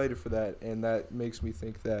very excited for that, and that makes me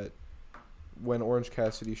think that when Orange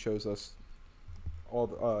Cassidy shows us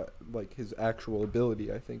all his actual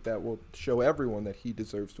ability, I think that will show everyone that he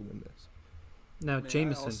deserves to win this. Now,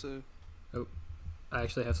 Jameson. I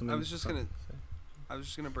actually have something. I was just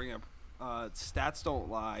gonna bring up. Stats don't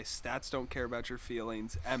lie. Stats don't care about your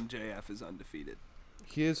feelings. MJF is undefeated.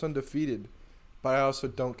 He is undefeated, but I also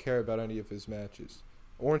don't care about any of his matches.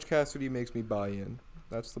 Orange Cassidy makes me buy in.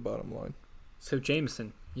 That's the bottom line. So,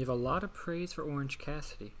 Jameson, you have a lot of praise for Orange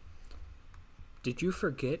Cassidy. Did you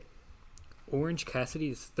forget Orange Cassidy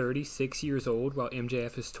is 36 years old while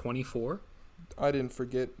MJF is 24? I didn't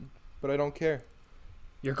forget, but I don't care.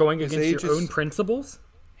 You're going against your own principles?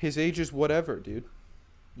 His age is whatever, dude.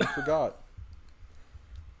 You forgot.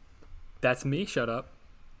 That's me, shut up.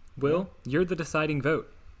 Will, you're the deciding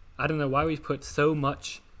vote. I don't know why we've put so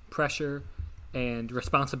much pressure and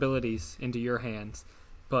responsibilities into your hands,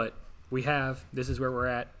 but we have. This is where we're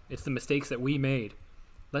at. It's the mistakes that we made.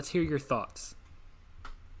 Let's hear your thoughts.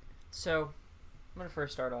 So, I'm going to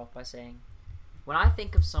first start off by saying, when I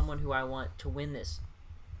think of someone who I want to win this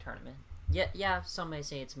tournament, yeah, some may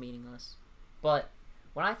say it's meaningless, but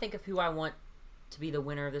when I think of who I want to be the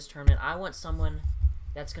winner of this tournament, I want someone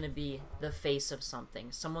that's going to be the face of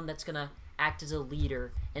something, someone that's going to act as a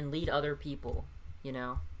leader and lead other people,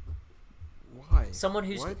 Why? Someone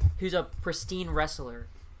who's a pristine wrestler.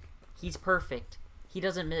 He's perfect. He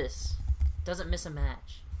doesn't miss a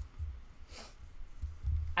match.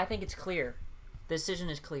 I think it's clear. The decision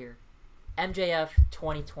is clear. MJF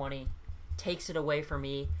 2020 takes it away from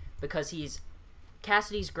me because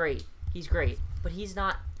Cassidy's great. He's great, but he's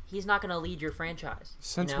not going to lead your franchise.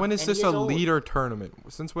 Since you know? when is And this he a old. leader tournament?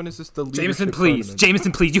 Since when is this the leadership Jameson, please. tournament?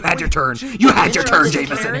 Jameson, please. You had your turn. Wait, You had your Jameson turn, is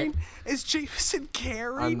Jameson. carrying- Is Jameson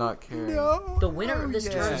carrying? I'm not carrying. No. The winner of this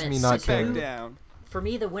yeah. tournament, This is me not Sissy, carrying. Down. for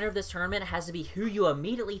me, the winner of this tournament has to be who you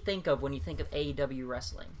immediately think of when you think of AEW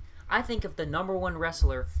wrestling. I think of the number one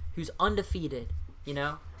wrestler who's undefeated, you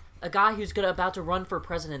know? A guy who's about to run for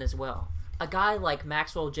president as well. A guy like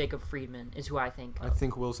Maxwell Jacob Friedman is who I think of. I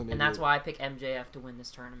think Will's an idiot. And that's why I pick MJF to win this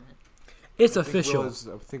tournament. It's I think official.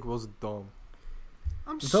 I think Will's dumb.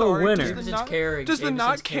 I'm The sorry. winner. Jameson's caring. Does the Jameson's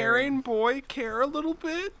not caring. caring boy care a little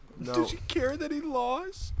bit? No. Does he care that he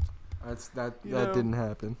lost? That You know. didn't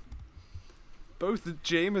happen. Both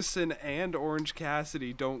Jameson and Orange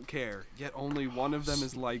Cassidy don't care, yet only one of them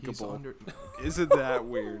is He's likable. under- Isn't that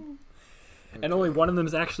weird? And only one of them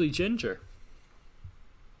is actually Ginger.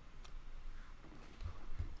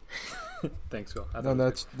 Thanks, Will. I thought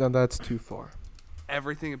it was that's too far.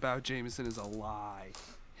 Everything about Jameson is a lie.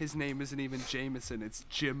 His name isn't even Jameson, it's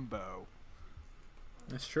Jimbo.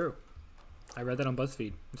 good. That's true. I read that on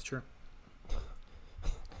BuzzFeed. It's true.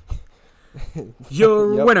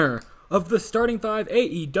 Your Yep. winner of the Starting 5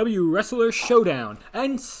 AEW Wrestler Showdown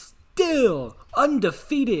and still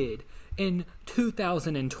undefeated in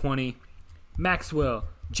 2020, Maxwell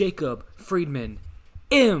Jacob Friedman,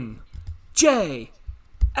 MJF.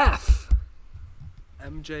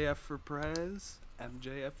 MJF for Prez.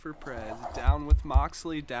 MJF for Prez. Down with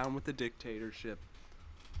Moxley, down with the dictatorship.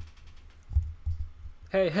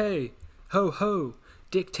 Hey, hey, ho, ho,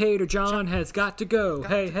 Dictator John has got to go.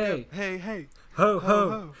 Hey, hey, Hey, hey. ho, Ho, ho,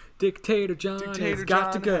 ho. Dictator John Dictator has got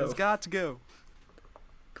John to go. has got to go.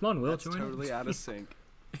 Come on, Will, That's join totally in. out of sync.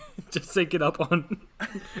 Just sync it up on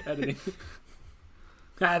editing.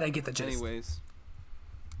 They get the gist. Anyways.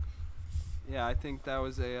 Yeah, I think that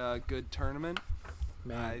was a good tournament.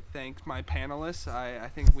 Man. I thank my panelists. I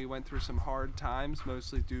think we went through some hard times,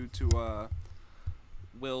 mostly due to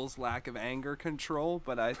Will's lack of anger control,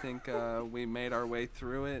 but I think we made our way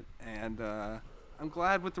through it, and I'm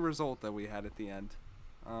glad with the result that we had at the end.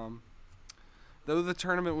 Though the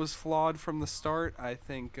tournament was flawed from the start, I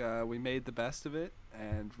think we made the best of it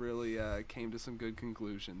and really came to some good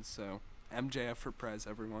conclusions. So, MJF for Prez,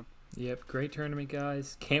 everyone. Yep, great tournament,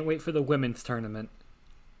 guys. Can't wait for the women's tournament.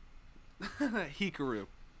 Hikaru.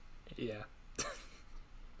 Yeah.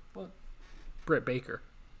 What? Britt Baker.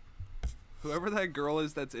 Whoever that girl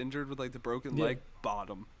is that's injured with like the broken Yeah. leg,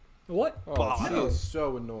 bottom. What? Oh, she No. is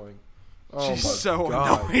so annoying. Oh She's my so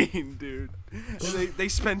God. annoying, dude. And they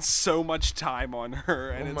spend so much time on her,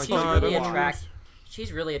 and Oh it's my She's like, God, really I wanna attractive.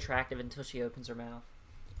 She's really attractive until she opens her mouth.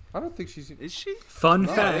 I don't think she's. Is she? Fun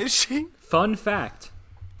Yeah, fact. is she? Fun fact.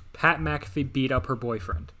 Pat McAfee beat up her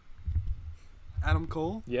boyfriend. Adam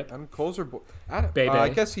Cole? Yep. Adam Cole's her boy. I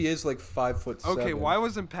Baby. guess he is like 5'7". Okay, why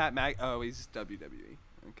wasn't Pat Mac? Oh, he's WWE.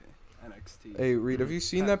 Okay, NXT. Hey Reed, have you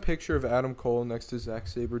seen Pat- that picture of Adam Cole next to Zack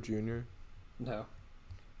Sabre Jr.? No.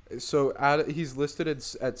 So he's listed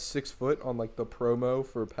at 6 foot on like the promo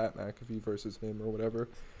for Pat McAfee versus him or whatever.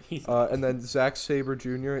 He's And then Zack Sabre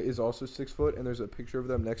Jr. is also 6 foot, and there's a picture of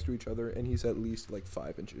them next to each other, and he's at least like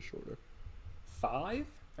 5 inches shorter. 5?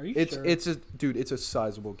 Are you It's sure? it's a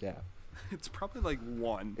sizable gap. It's probably like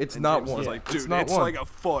one. It's and not James one. was Yeah. like, It's dude, not it's one. like a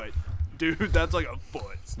foot. Dude, that's like a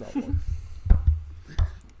foot. It's not one.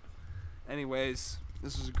 Anyways,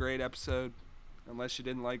 this was a great episode. Unless you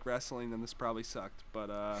didn't like wrestling, then this probably sucked. But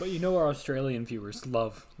But you know our Australian viewers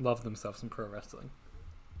love themselves some pro wrestling.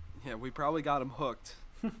 yeah, we probably got them hooked.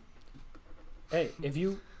 Hey, if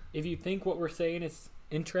you think what we're saying is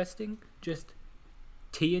interesting, just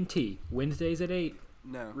TNT Wednesdays at 8.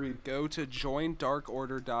 No, Read. go to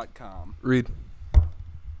joindarkorder.com. Reed.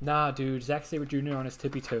 Nah, dude, Zack Sabre Jr. on his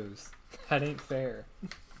tippy toes. That ain't fair.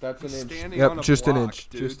 That's He's an inch. standing Yep, on a just block, an inch.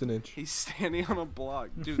 dude. Just an inch. He's standing on a block.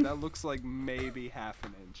 Dude, that looks like maybe half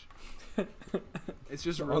an inch. It's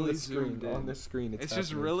just on really the screen. zoomed in. On the screen, It's just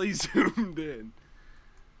happening. really zoomed in.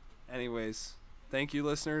 Anyways, thank you,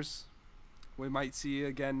 listeners. We might see you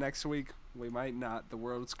again next week. We might not. The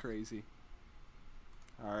world's crazy.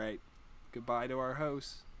 All right. Goodbye to our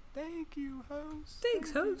host. Thank you, host.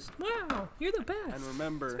 Thanks, host. Wow, you're the best. And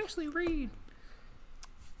remember, Especially Reed.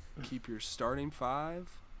 keep your starting 5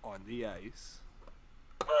 on the ice.